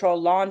Border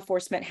Patrol, law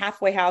enforcement,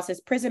 halfway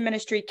houses, prison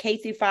ministry,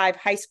 K-5,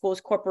 high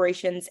schools,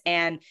 corporations,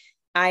 and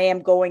I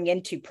am going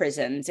into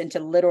prisons,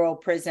 into literal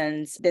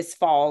prisons this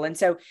fall. And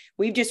so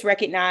we've just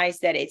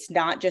recognized that it's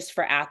not just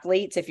for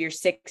athletes. If you're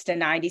 6 to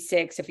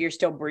 96, if you're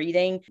still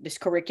breathing, this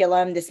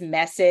curriculum, this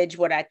message,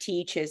 what I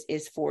teach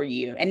is for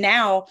you. And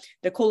now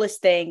the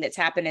coolest thing that's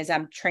happened is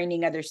I'm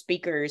training other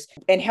speakers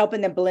and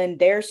helping them blend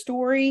their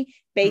story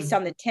based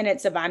on the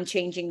tenets of I'm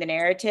changing the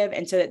narrative,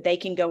 and so that they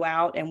can go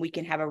out and we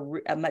can have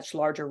a much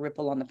larger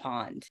ripple on the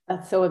pond.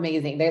 That's so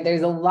amazing.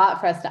 There's a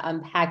lot for us to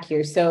unpack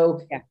here.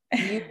 So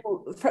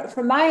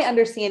from my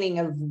understanding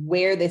of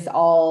where this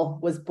all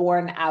was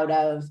born out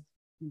of,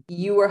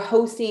 you were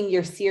hosting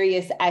your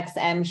Sirius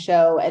XM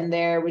show, and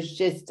there was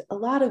just a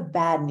lot of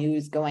bad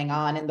news going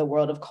on in the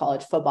world of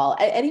college football.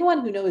 Anyone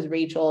who knows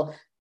Rachel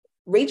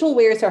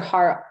wears her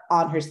heart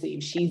on her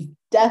sleeve. She's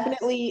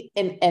definitely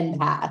an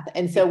empath.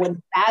 And so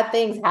when bad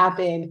things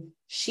happen,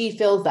 she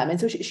feels them. And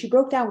so she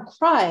broke down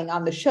crying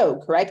on the show,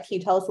 correct? Can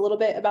you tell us a little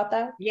bit about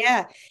that?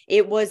 Yeah,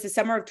 it was the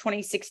summer of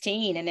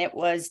 2016, and it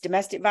was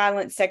domestic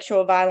violence,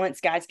 sexual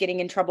violence, guys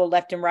getting in trouble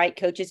left and right,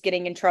 coaches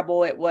getting in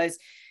trouble. It was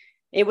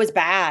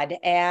bad.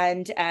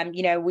 And,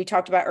 we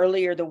talked about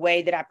earlier the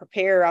way that I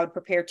would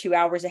prepare 2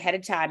 hours ahead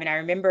of time. And I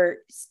remember,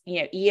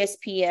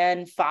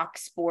 ESPN,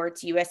 Fox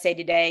Sports, USA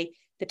Today,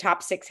 the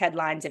top 6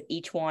 headlines of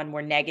each one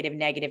were negative,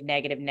 negative,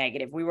 negative,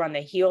 negative. We were on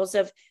the heels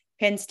of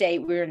Penn State.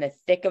 We were in the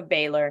thick of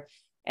Baylor.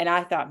 And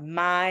I thought,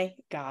 my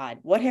God,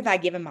 what have I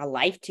given my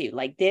life to?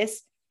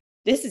 This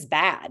is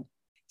bad.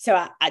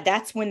 So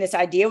that's when this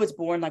idea was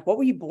born. Like, what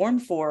were you born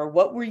for?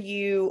 What were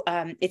you?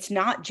 It's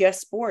not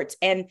just sports.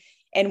 And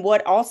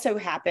what also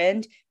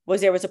happened was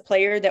there was a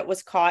player that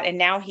was caught, and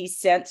now he's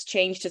since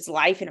changed his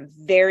life. And I'm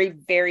very,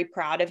 very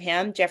proud of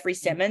him, Jeffrey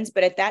Simmons.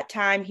 But at that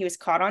time, he was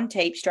caught on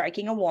tape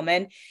striking a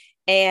woman,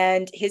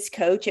 and his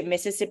coach at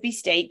Mississippi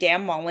State,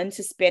 Dan Mullen,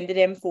 suspended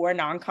him for a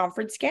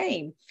non-conference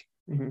game.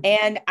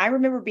 And I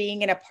remember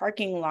being in a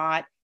parking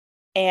lot,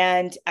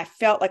 and I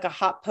felt like a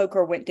hot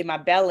poker went through my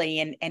belly,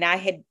 and I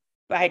had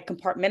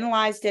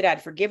compartmentalized it.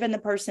 I'd forgiven the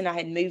person. I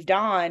had moved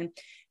on.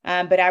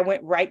 But I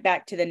went right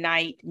back to the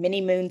night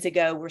many moons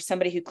ago where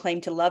somebody who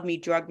claimed to love me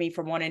drugged me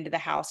from one end of the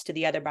house to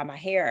the other by my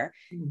hair.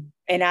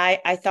 And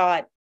I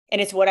thought,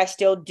 and it's what I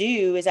still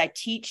do, is I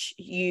teach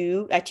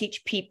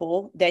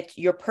people that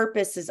your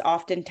purpose is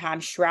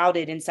oftentimes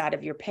shrouded inside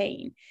of your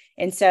pain.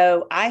 And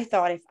so I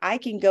thought, if I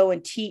can go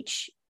and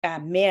teach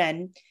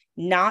men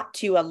not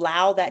to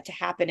allow that to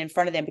happen in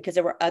front of them, because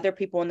there were other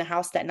people in the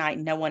house that night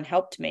and no one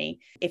helped me.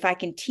 If I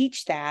can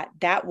teach that,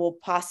 that will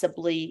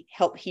possibly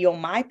help heal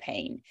my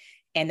pain.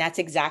 And that's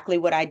exactly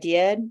what I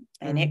did.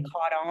 And it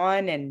caught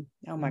on, and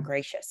oh my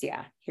gracious.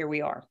 Yeah, here we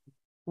are.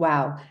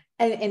 Wow.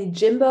 And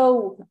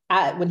Jimbo,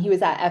 when he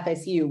was at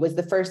FSU, was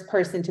the first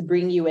person to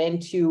bring you in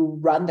to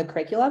run the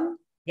curriculum.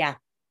 Yeah.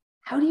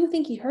 How do you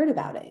think he heard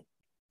about it?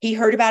 He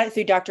heard about it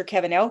through Dr.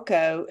 Kevin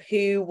Elko,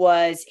 who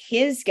was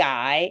his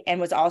guy and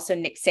was also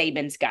Nick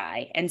Saban's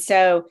guy. And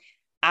so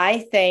I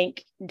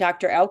think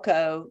Dr.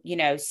 Elko,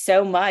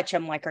 so much.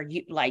 I'm like, are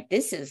you like,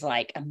 this is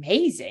like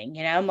amazing.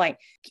 I'm like,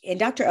 and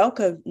Dr.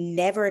 Elko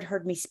never had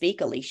heard me speak,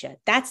 Alicia.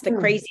 That's the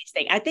craziest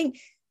thing. I think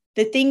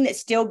the thing that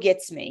still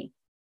gets me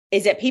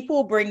is that people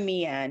will bring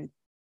me in,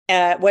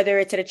 whether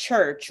it's at a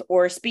church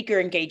or a speaker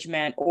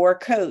engagement or a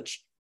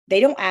coach. They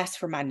don't ask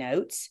for my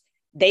notes.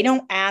 They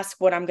don't ask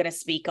what I'm going to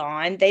speak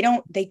on. They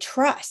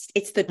trust.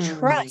 It's the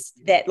trust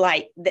that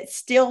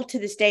still to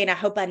this day. And I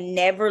hope I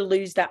never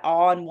lose that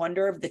awe and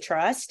wonder of the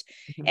trust.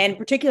 And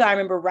particularly, I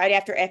remember right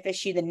after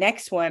FSU, the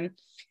next one,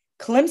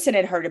 Clemson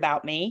had heard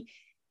about me.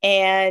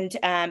 And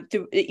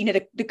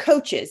the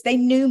coaches, they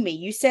knew me.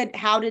 You said,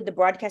 how did the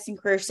broadcasting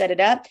career set it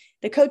up?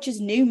 The coaches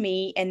knew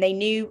me, and they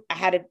knew I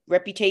had a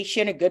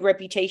good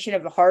reputation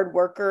of a hard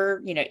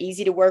worker,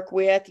 easy to work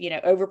with,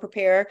 over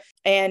prepare.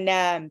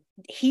 And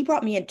he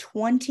brought me in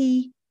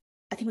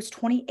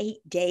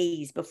 28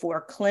 days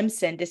before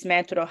Clemson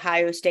dismantled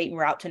Ohio State and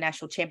route to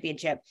national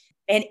championship.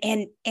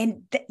 And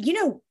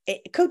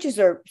coaches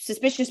are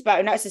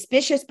not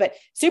suspicious, but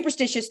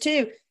superstitious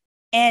too.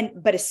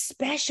 But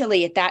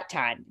especially at that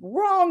time,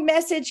 wrong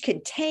message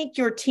can tank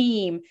your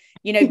team,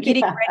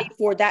 getting ready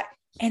for that.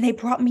 And they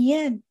brought me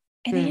in,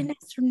 and they didn't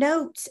ask for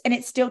notes. And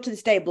it still to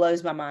this day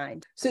blows my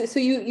mind. So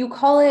you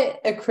call it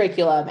a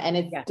curriculum, and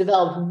it's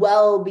developed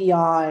well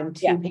beyond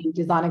 2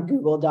 pages on a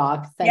Google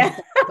Doc.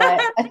 I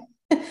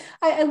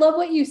love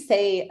what you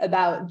say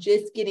about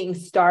just getting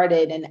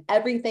started, and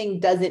everything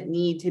doesn't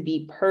need to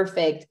be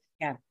perfect.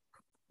 Yeah.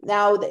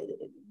 Now,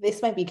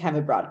 this might be kind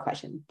of a broad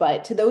question,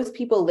 but to those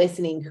people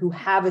listening who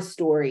have a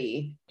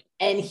story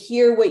and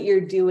hear what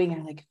you're doing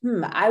and like,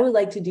 I would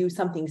like to do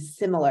something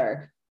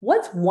similar.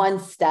 What's one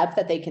step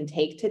that they can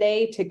take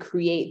today to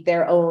create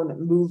their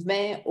own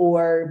movement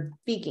or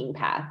speaking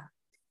path?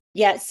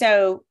 Yeah.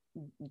 So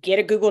get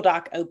a Google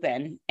Doc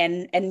open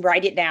and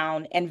write it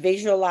down and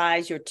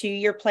visualize your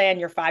 2-year plan,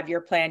 your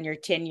 5-year plan, your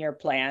 10-year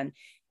plan.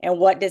 And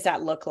what does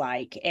that look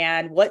like?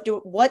 And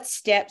what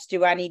steps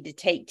do I need to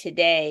take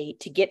today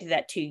to get to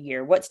that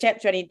 2-year? What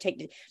steps do I need to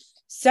take?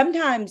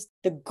 Sometimes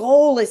the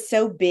goal is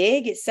so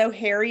big, it's so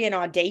hairy and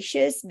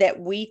audacious that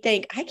we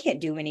think, I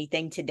can't do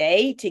anything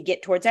today to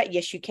get towards that.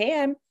 Yes, you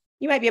can.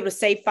 You might be able to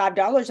save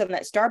 $5 on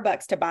that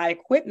Starbucks to buy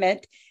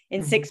equipment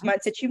in 6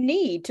 months that you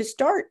need to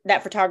start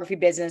that photography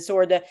business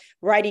or the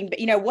writing,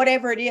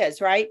 whatever it is,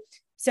 right?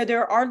 So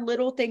there are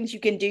little things you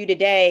can do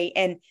today.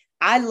 And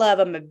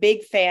I'm a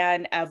big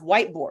fan of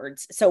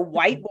whiteboards. So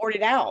whiteboard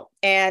it out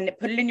and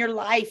put it in your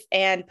life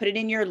and put it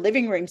in your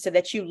living room so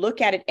that you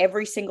look at it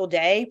every single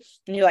day.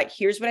 And you're like,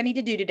 here's what I need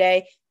to do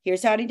today.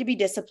 Here's how I need to be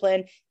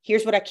disciplined.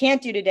 Here's what I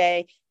can't do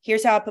today.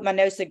 Here's how I put my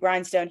nose to the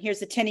grindstone.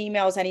 Here's the 10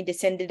 emails I need to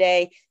send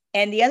today.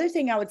 And the other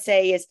thing I would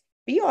say is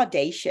be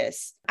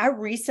audacious. I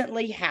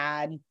recently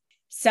had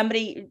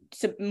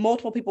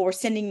multiple people were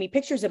sending me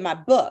pictures of my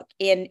book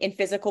in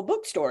physical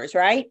bookstores,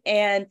 right?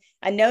 And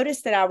I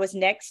noticed that I was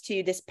next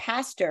to this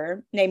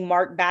pastor named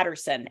Mark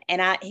Batterson,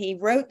 and he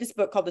wrote this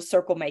book called The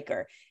Circle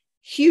Maker.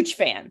 Huge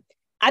fan.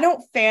 I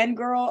don't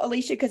fangirl,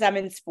 Alicia, because I'm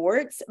in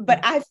sports, but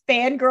I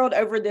fangirled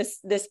over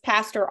this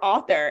pastor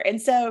author. And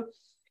so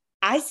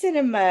I sent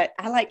him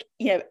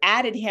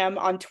added him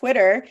on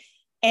Twitter,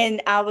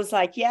 and I was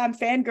like, yeah, I'm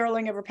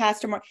fangirling over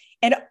Pastor Mark.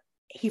 And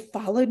he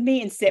followed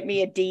me and sent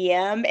me a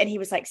DM, and he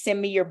was like,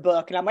 send me your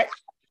book. And I'm like,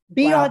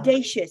 be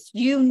audacious.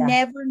 You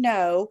never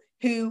know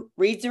who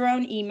reads their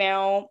own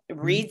email,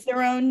 reads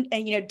their own,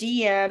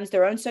 DMs,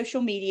 their own social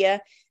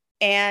media.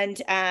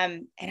 And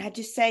I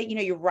just say,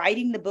 you're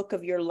writing the book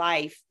of your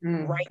life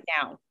right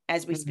now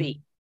as we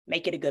speak.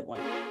 Make it a good one.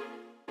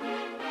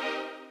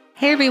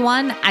 Hey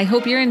everyone, I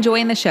hope you're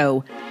enjoying the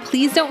show.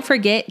 Please don't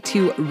forget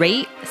to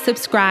rate,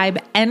 subscribe,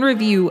 and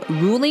review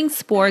Ruling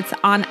Sports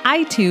on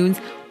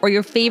iTunes or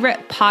your favorite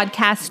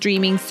podcast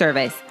streaming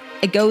service.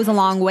 It goes a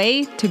long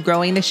way to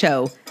growing the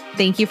show.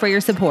 Thank you for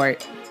your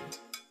support.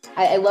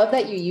 I love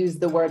that you use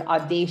the word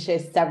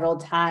audacious several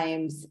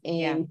times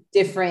in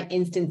different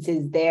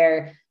instances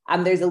there.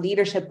 There's a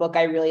leadership book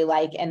I really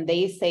like, and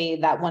they say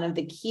that one of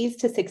the keys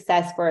to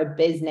success for a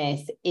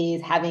business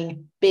is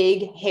having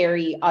big,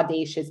 hairy,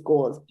 audacious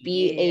goals,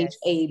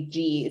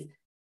 BHAGs.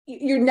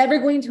 You're never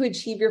going to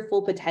achieve your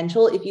full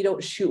potential if you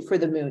don't shoot for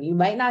the moon. You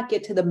might not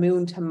get to the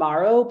moon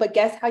tomorrow, but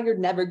guess how you're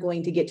never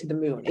going to get to the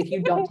moon if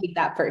you don't take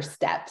that first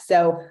step.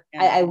 So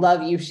I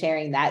love you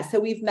sharing that. So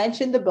we've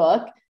mentioned the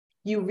book.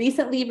 You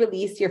recently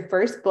released your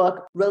first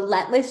book,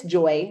 Relentless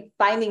Joy,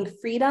 Finding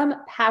Freedom,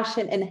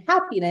 Passion, and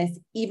Happiness,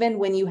 even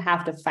when you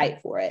have to fight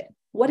for it.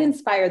 What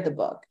inspired the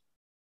book?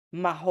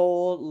 My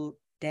whole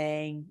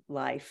dang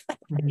life,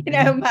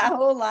 my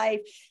whole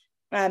life.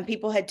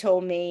 People have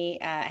told me,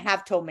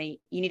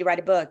 you need to write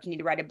a book. You need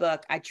to write a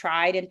book. I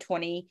tried in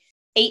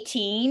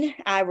 2018.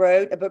 I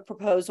wrote a book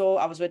proposal.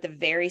 I was with a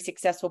very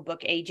successful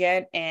book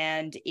agent,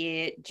 and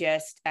it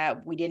just,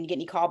 we didn't get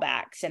any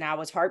callbacks, and I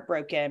was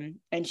heartbroken.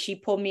 And she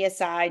pulled me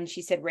aside and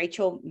she said,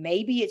 Rachel,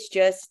 maybe it's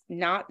just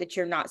not that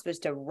you're not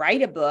supposed to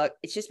write a book.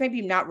 It's just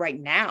maybe not right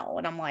now.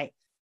 And I'm like,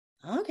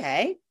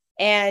 okay.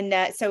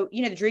 And so,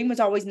 the dream was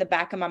always in the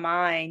back of my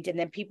mind. And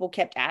then people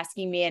kept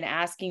asking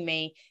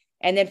me.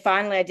 And then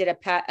finally, I did a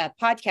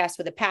podcast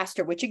with a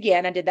pastor, which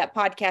again, I did that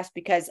podcast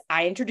because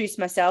I introduced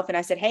myself and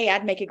I said, hey,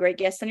 I'd make a great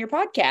guest on your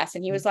podcast.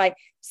 And he was like,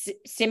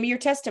 send me your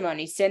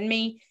testimony, send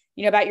me,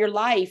 about your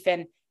life.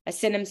 And I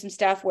sent him some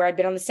stuff where I'd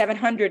been on the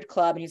 700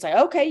 Club. And he's like,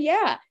 okay,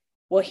 yeah.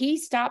 Well, he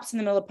stops in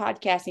the middle of the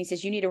podcast and he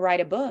says, you need to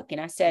write a book. And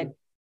I said,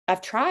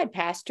 I've tried,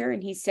 Pastor.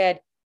 And he said,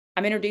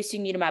 I'm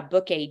introducing you to my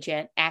book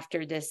agent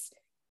after this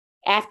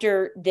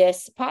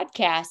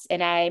podcast.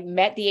 And I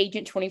met the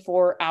agent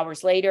 24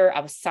 hours later. I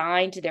was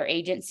signed to their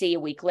agency a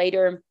week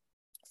later.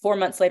 4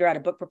 months later, I had a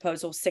book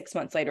proposal. 6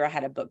 months later, I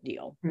had a book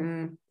deal.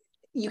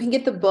 You can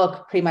get the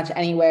book pretty much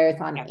anywhere. It's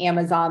on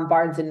Amazon,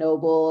 Barnes and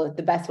Noble.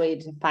 The best way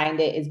to find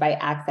it is by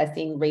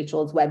accessing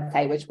Rachel's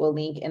website, which we'll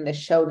link in the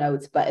show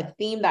notes. But a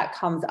theme that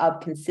comes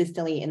up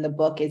consistently in the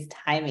book is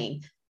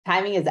timing.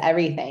 Timing is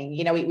everything.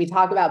 We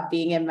talk about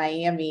being in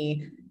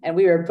Miami, and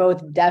we were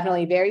both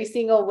definitely very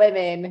single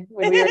women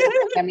when we were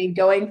in Miami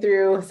going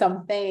through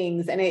some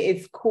things. And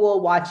it's cool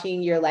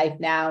watching your life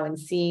now and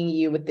seeing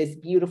you with this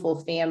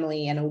beautiful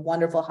family and a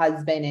wonderful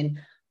husband and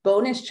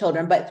bonus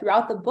children. But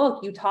throughout the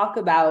book, you talk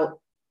about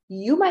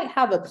you might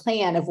have a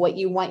plan of what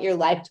you want your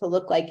life to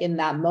look like in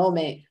that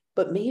moment,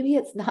 but maybe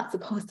it's not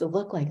supposed to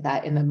look like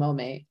that in the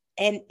moment.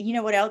 And you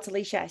know what else,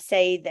 Alicia? I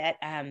say that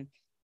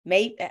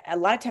a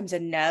lot of times a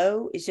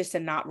no is just a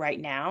not right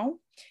now.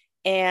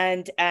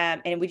 And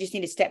we just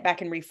need to step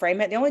back and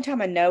reframe it. The only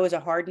time a no is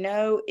a hard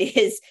no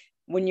is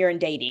when you're in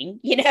dating,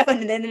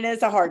 and then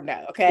it's a hard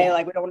no. Okay. Yeah.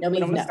 Like we don't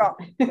want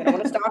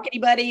to stalk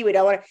anybody. We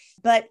don't want to,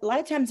 but a lot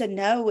of times a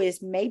no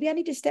is maybe I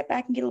need to step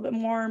back and get a little bit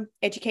more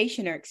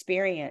education or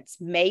experience.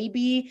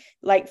 Maybe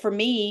like for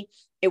me,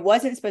 it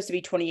wasn't supposed to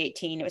be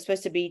 2018. It was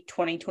supposed to be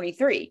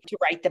 2023 to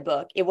write the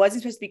book. It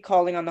wasn't supposed to be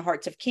Calling on the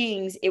Hearts of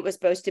Kings. It was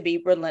supposed to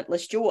be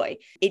Relentless Joy.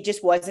 It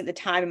just wasn't the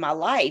time in my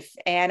life.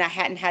 And I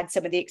hadn't had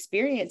some of the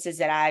experiences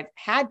that I've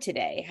had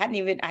today. I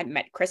hadn't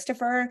met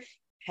Christopher,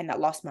 had not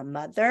lost my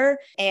mother.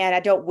 And I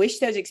don't wish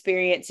those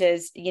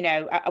experiences,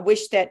 I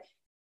wish that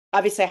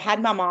obviously I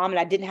had my mom and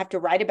I didn't have to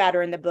write about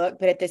her in the book,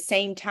 but at the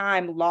same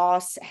time,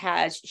 loss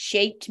has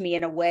shaped me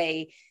in a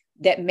way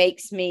that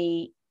makes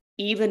me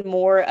even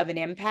more of an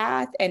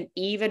empath and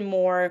even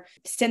more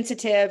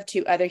sensitive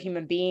to other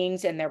human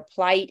beings and their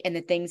plight and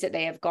the things that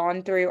they have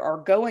gone through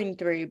or going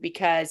through,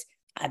 because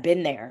I've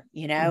been there,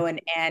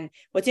 and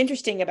what's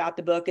interesting about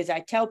the book is I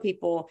tell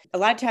people a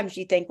lot of times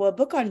you think, well, a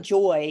book on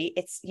joy,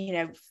 it's,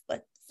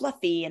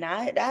 fluffy and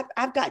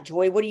I've got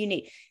joy. What do you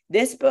need?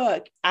 This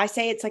book, I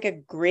say it's like a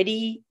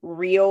gritty,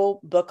 real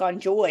book on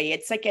joy.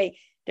 It's like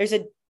there's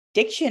a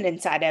diction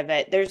inside of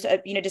it. There's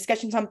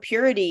discussions on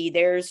purity,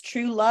 there's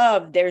true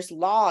love, there's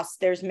loss,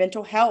 there's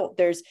mental health,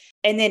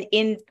 and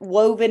then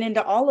woven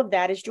into all of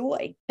that is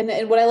joy.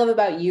 And what I love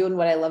about you and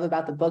what I love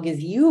about the book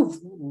is you've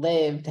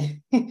lived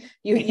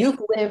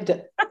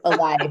a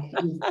life.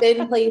 You've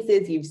been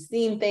places, you've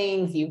seen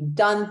things, you've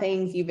done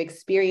things, you've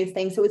experienced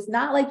things. So it's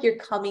not like you're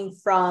coming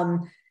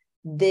from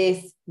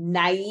this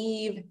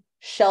naive,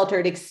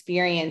 sheltered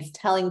experience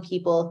telling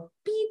people,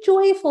 be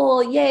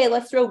joyful, yay,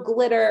 let's throw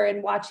glitter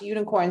and watch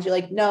unicorns. You're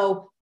like,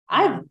 no,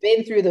 I've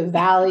been through the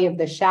valley of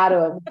the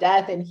shadow of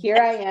death, and here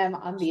I am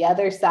on the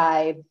other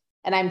side,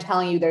 and I'm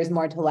telling you there's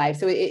more to life.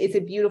 So it's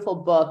a beautiful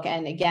book.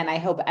 And again, I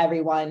hope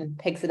everyone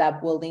picks it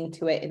up. We'll link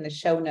to it in the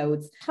show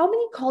notes. How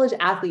many college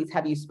athletes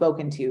have you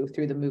spoken to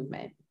through the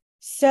movement?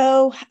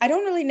 So I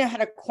don't really know how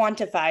to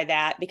quantify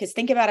that, because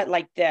think about it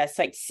like this,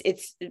 like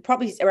it's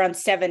probably around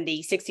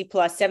 60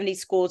 plus 70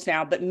 schools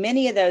now, but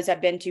many of those I've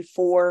been to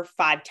 4 or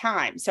 5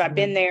 times. So I've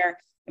been there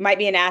It might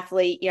be an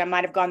athlete,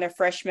 might have gone their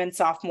freshman,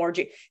 sophomore,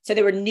 so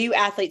there were new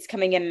athletes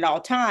coming in at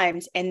all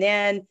times. And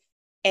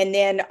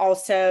then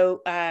also,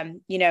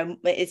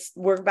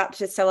 we're about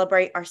to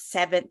celebrate our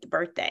 7th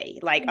birthday,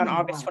 like on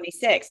August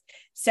 26th.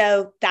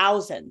 So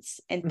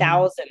thousands and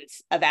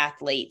thousands of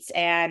athletes,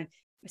 and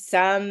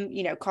some,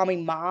 call me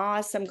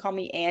Ma, some call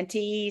me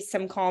Auntie,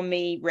 some call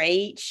me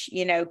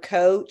Rach,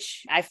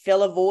 Coach. I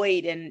fill a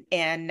void in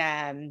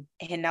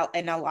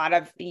a lot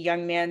of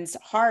young men's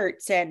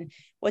hearts. And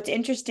what's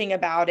interesting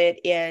about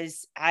it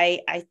is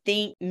I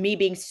think me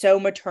being so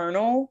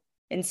maternal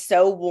and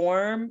so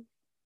warm,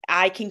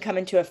 I can come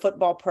into a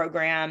football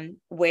program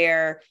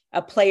where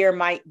a player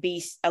might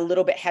be a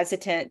little bit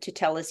hesitant to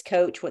tell his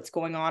coach what's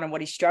going on and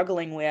what he's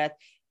struggling with.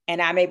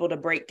 And I'm able to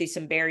break through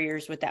some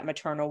barriers with that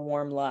maternal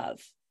warm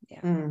love.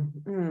 Yeah.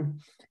 Mm-hmm.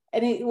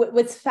 And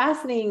what's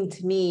fascinating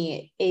to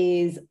me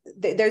is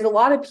there's a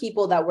lot of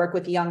people that work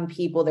with young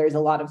people. There's a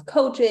lot of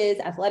coaches,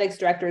 athletics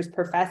directors,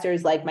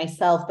 professors like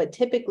myself, but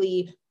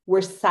typically we're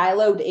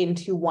siloed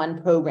into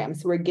one program.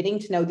 So we're getting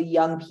to know the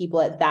young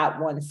people at that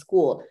one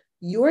school.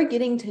 You're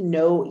getting to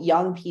know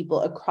young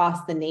people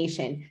across the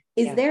nation.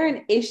 Is there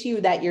an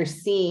issue that you're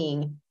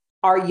seeing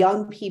our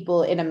young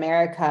people in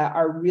America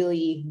are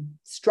really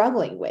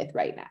struggling with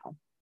right now?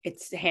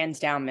 It's hands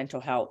down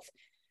mental health.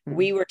 Mm-hmm.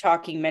 We were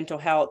talking mental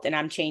health, and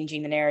I'm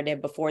changing the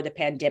narrative before the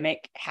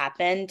pandemic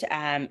happened.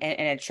 And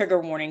a trigger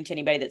warning to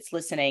anybody that's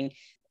listening.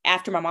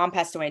 After my mom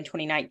passed away in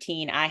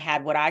 2019, I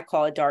had what I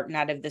call a dark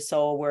night of the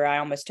soul, where I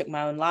almost took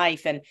my own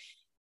life. And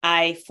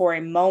I, for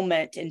a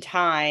moment in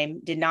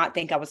time, did not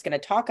think I was going to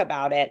talk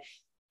about it.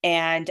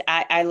 And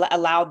I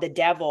allowed the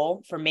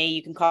devil, for me,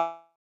 you can call it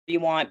what you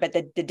want, but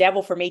the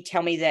devil for me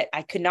tell me that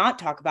I could not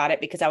talk about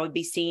it because I would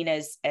be seen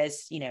as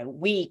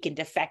weak and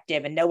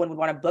defective, and no one would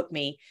want to book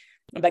me.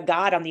 But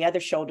God on the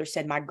other shoulder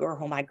said, my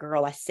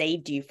girl, I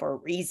saved you for a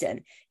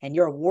reason, and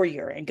you're a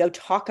warrior, and go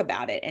talk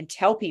about it and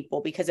tell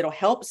people, because it'll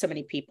help so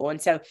many people. And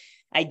so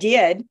I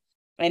did.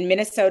 And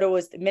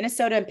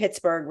Minnesota and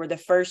Pittsburgh were the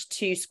first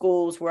 2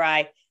 schools where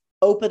I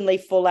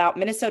openly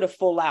Minnesota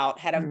full out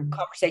had a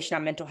conversation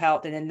on mental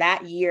health. And then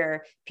that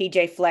year,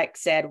 PJ Fleck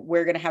said,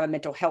 we're going to have a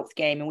mental health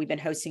game. And we've been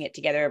hosting it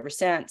together ever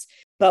since.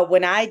 But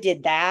when I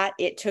did that,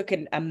 it took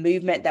a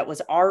movement that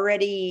was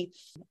already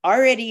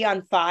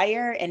on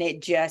fire, and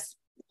it just,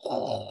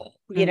 when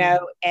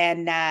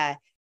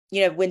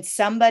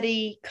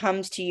somebody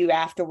comes to you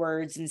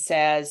afterwards and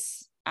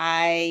says,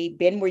 I've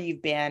been where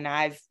you've been,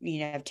 I've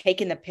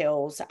taken the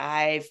pills,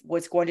 I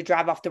was going to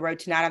drive off the road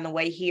tonight on the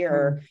way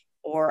here,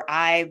 or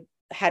I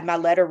had my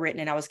letter written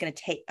and I was going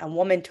to take, a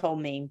woman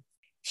told me,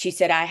 she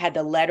said, I have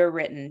the letter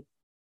written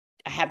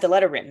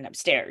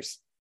upstairs.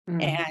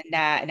 And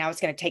I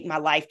was going to take my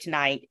life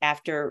tonight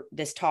after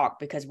this talk,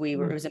 because it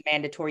was a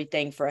mandatory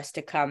thing for us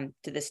to come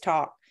to this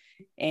talk.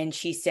 And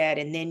she said,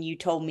 and then you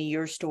told me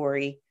your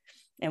story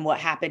and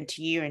what happened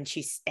to you. And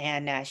she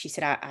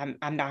said,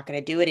 I'm not going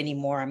to do it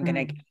anymore. I'm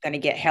going to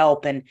get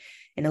help. And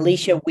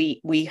Alicia,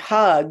 we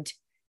hugged,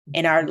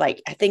 and I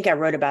think I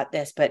wrote about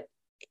this, but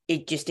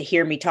it just to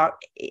hear me talk,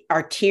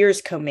 our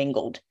tears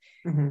commingled.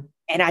 And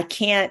I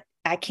can't,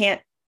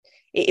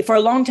 for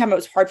a long time, it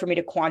was hard for me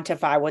to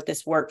quantify what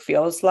this work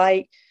feels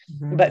like.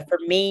 But for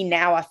me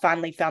now, I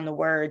finally found the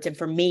words. And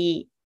for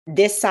me,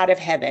 this side of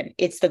heaven,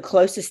 it's the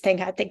closest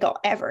thing I think I'll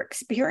ever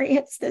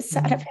experience, this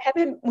side of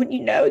heaven, when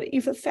you know that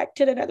you've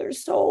affected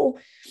another's soul.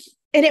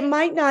 And it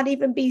might not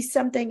even be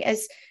something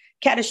as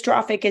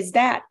catastrophic as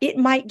that. It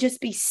might just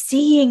be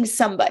seeing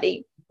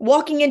somebody,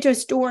 walking into a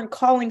store and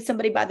calling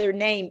somebody by their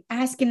name,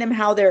 asking them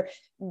how their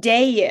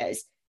day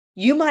is.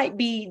 You might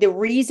be the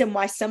reason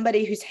why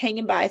somebody who's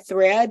hanging by a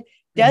thread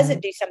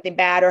doesn't do something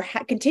bad or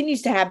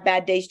continues to have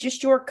bad days.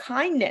 Just your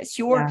kindness,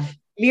 your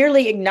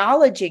merely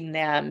acknowledging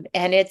them.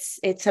 And it's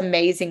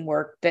amazing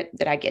work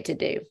that I get to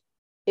do.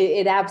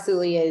 It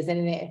absolutely is.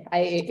 And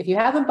if you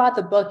haven't bought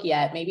the book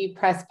yet, maybe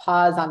press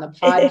pause on the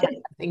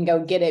podcast and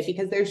go get it,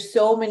 because there's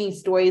so many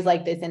stories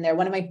like this in there.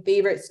 One of my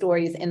favorite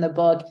stories in the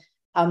book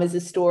is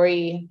a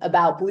story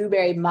about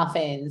blueberry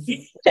muffins.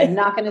 I'm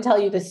not going to tell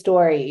you the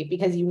story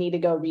because you need to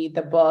go read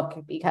the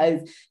book,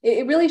 because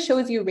it really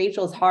shows you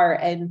Rachel's heart.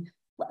 And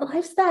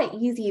life's not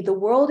easy. The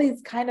world is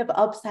kind of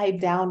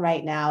upside down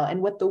right now.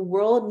 And what the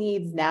world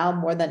needs now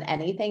more than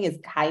anything is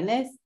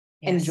kindness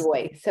and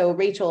joy. So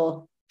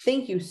Rachel,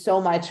 thank you so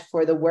much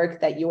for the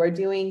work that you are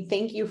doing.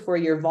 Thank you for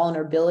your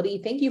vulnerability.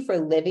 Thank you for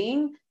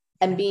living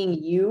and being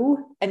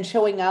you and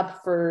showing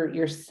up for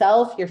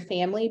yourself, your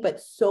family,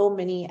 but so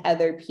many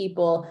other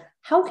people.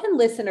 How can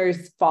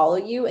listeners follow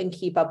you and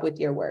keep up with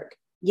your work?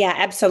 Yeah,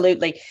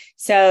 absolutely.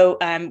 So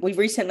we've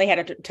recently had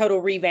a total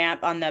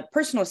revamp on the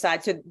personal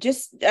side. So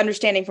just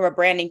understanding from a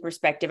branding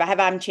perspective,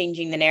 I'm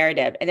changing the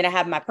narrative. And then I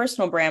have my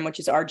personal brand, which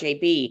is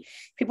RJB.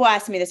 People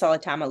ask me this all the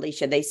time,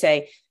 Alicia. They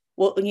say,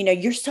 well,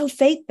 you're so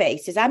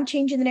faith-based. Is I'm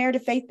changing the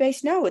narrative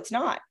faith-based? No, it's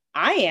not.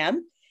 I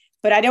am,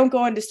 but I don't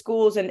go into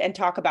schools and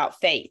talk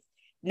about faith.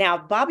 Now,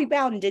 Bobby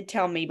Bowden did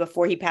tell me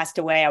before he passed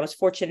away, I was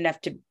fortunate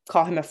enough to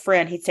call him a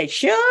friend. He'd say,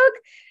 Shug,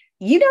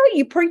 you know,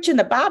 you preach in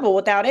the Bible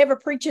without ever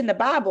preaching the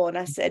Bible. And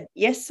I said,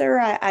 yes,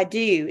 sir, I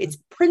do. It's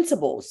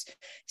principles,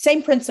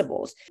 same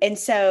principles. And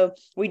so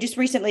we just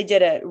recently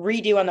did a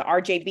redo on the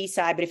RJB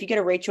side. But if you go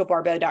to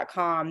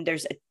rachelbarbeau.com,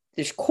 there's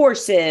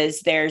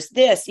courses, there's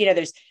this, you know,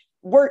 there's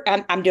work.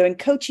 I'm doing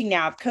coaching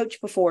now. I've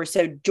coached before.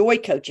 So joy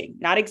coaching,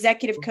 not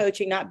executive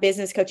coaching, not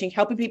business coaching,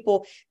 helping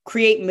people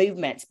create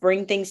movements,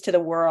 bring things to the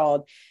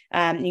world. You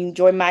can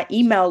join my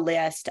email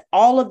list,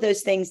 all of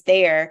those things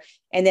there.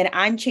 And then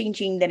I'm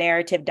changing the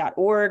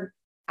narrative.org.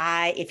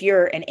 If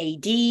you're an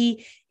AD,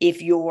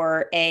 if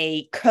you're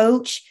a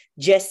coach,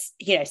 just,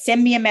 you know,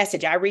 send me a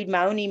message. I read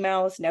my own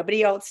emails.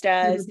 Nobody else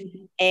does.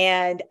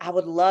 And I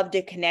would love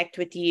to connect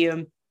with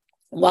you.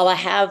 While I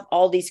have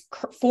all these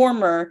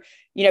former,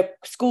 you know,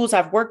 schools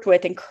I've worked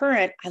with and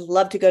current, I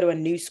love to go to a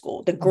new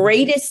school. The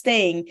greatest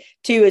thing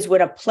too is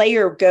when a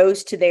player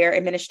goes to their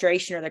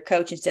administration or their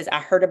coach and says, I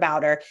heard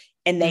about her,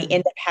 and they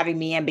end up having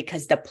me in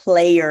because the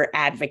player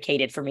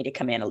advocated for me to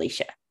come in,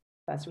 Alicia.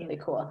 That's really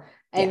cool.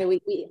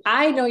 And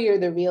I know you're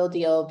the real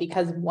deal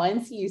because I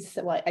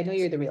know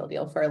you're the real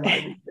deal for a lot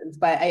of reasons,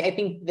 but I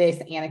think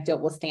this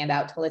anecdote will stand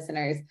out to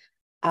listeners.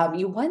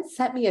 You once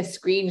sent me a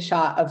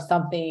screenshot of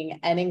something,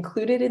 and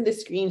included in the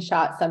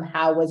screenshot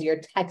somehow was your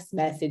text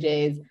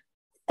messages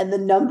and the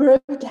number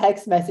of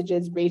text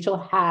messages Rachel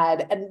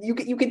had. And you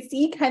could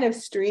see kind of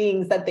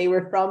strings that they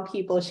were from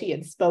people she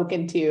had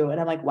spoken to.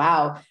 And I'm like,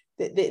 wow,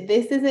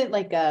 this isn't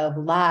like a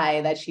lie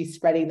that she's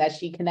spreading, that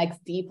she connects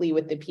deeply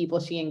with the people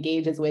she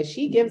engages with.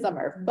 She gives them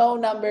her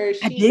phone number.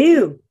 I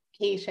do.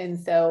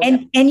 So,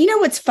 and you know,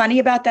 what's funny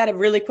about that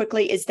really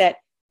quickly is that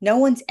no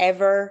one's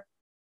ever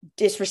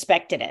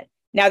disrespected it.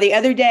 Now, the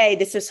other day,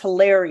 this is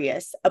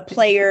hilarious. A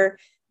player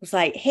was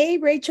like, hey,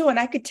 Rachel. And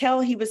I could tell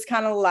he was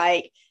kind of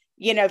like,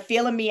 you know,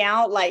 feeling me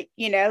out, like,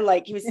 you know,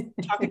 like he was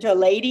talking to a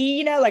lady,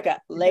 you know, like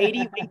a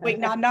lady, wink, wink,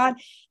 nod, nod.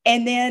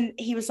 And then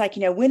he was like,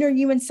 you know, when are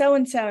you and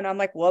so-and-so? And I'm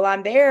like, well,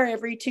 I'm there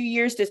every 2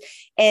 years.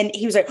 And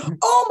he was like,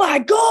 oh my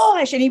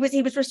gosh. And he was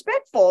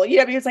respectful. You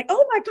know, he was like,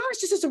 oh my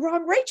gosh, this is the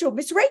wrong Rachel,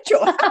 Miss Rachel.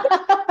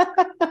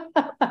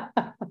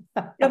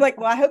 I'm like,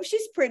 well, I hope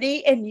she's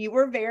pretty. And you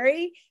were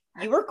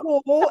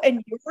cool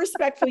and you were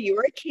respectful. You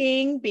were a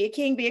king, be a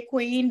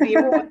queen, be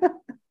a woman.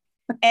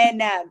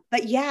 And,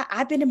 but yeah,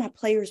 I've been to my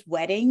players'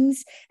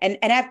 weddings and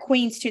I have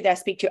queens too that I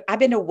speak to. I've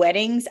been to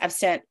weddings. I've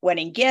sent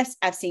wedding gifts.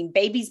 I've seen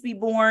babies be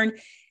born.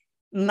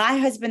 My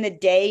husband, the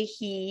day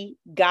we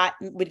got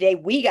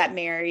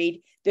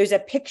married, there's a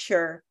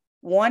picture.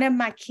 One of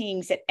my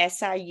kings at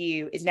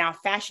SIU is now a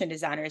fashion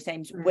designer. His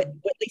name's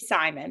Whitley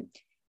Simon.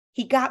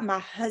 He got my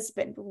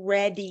husband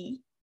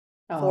ready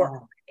for a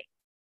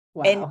wedding.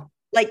 Wow. And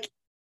like,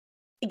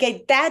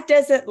 okay, that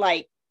doesn't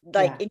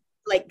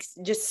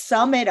just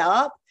sum it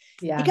up.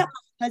 Yeah. He got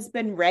my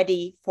husband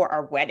ready for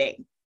our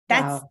wedding.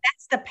 That's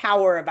the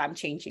power of I'm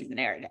changing the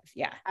narrative.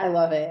 Yeah. I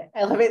love it.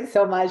 I love it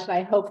so much. And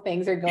I hope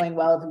things are going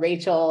well with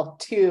Rachel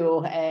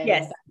too. And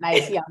that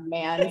nice young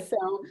man.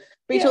 So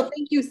Rachel,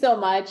 thank you so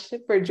much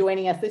for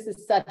joining us. This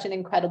is such an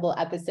incredible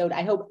episode.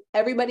 I hope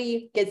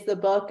everybody gets the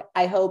book.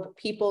 I hope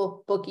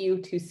people book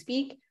you to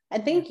speak.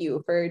 And thank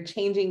you for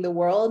changing the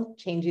world,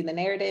 changing the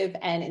narrative,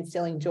 and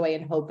instilling joy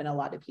and hope in a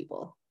lot of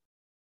people.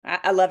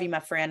 I love you,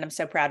 my friend. I'm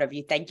so proud of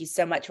you. Thank you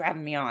so much for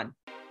having me on.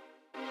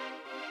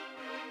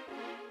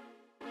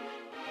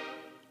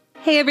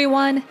 Hey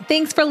everyone,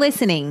 thanks for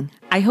listening.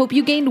 I hope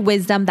you gained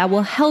wisdom that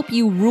will help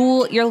you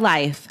rule your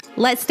life.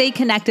 Let's stay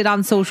connected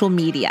on social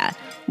media.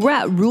 We're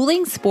at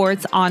Ruling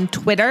Sports on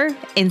Twitter,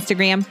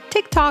 Instagram,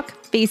 TikTok,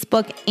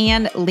 Facebook,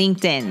 and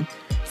LinkedIn.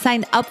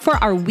 Sign up for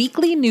our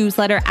weekly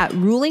newsletter at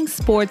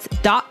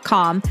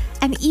rulingsports.com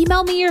and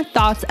email me your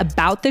thoughts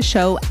about the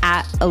show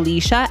at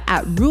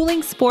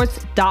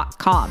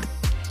alicia@rulingsports.com.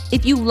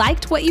 If you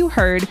liked what you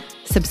heard,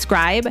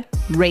 subscribe,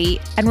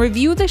 rate, and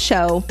review the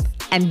show,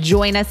 and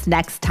join us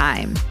next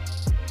time.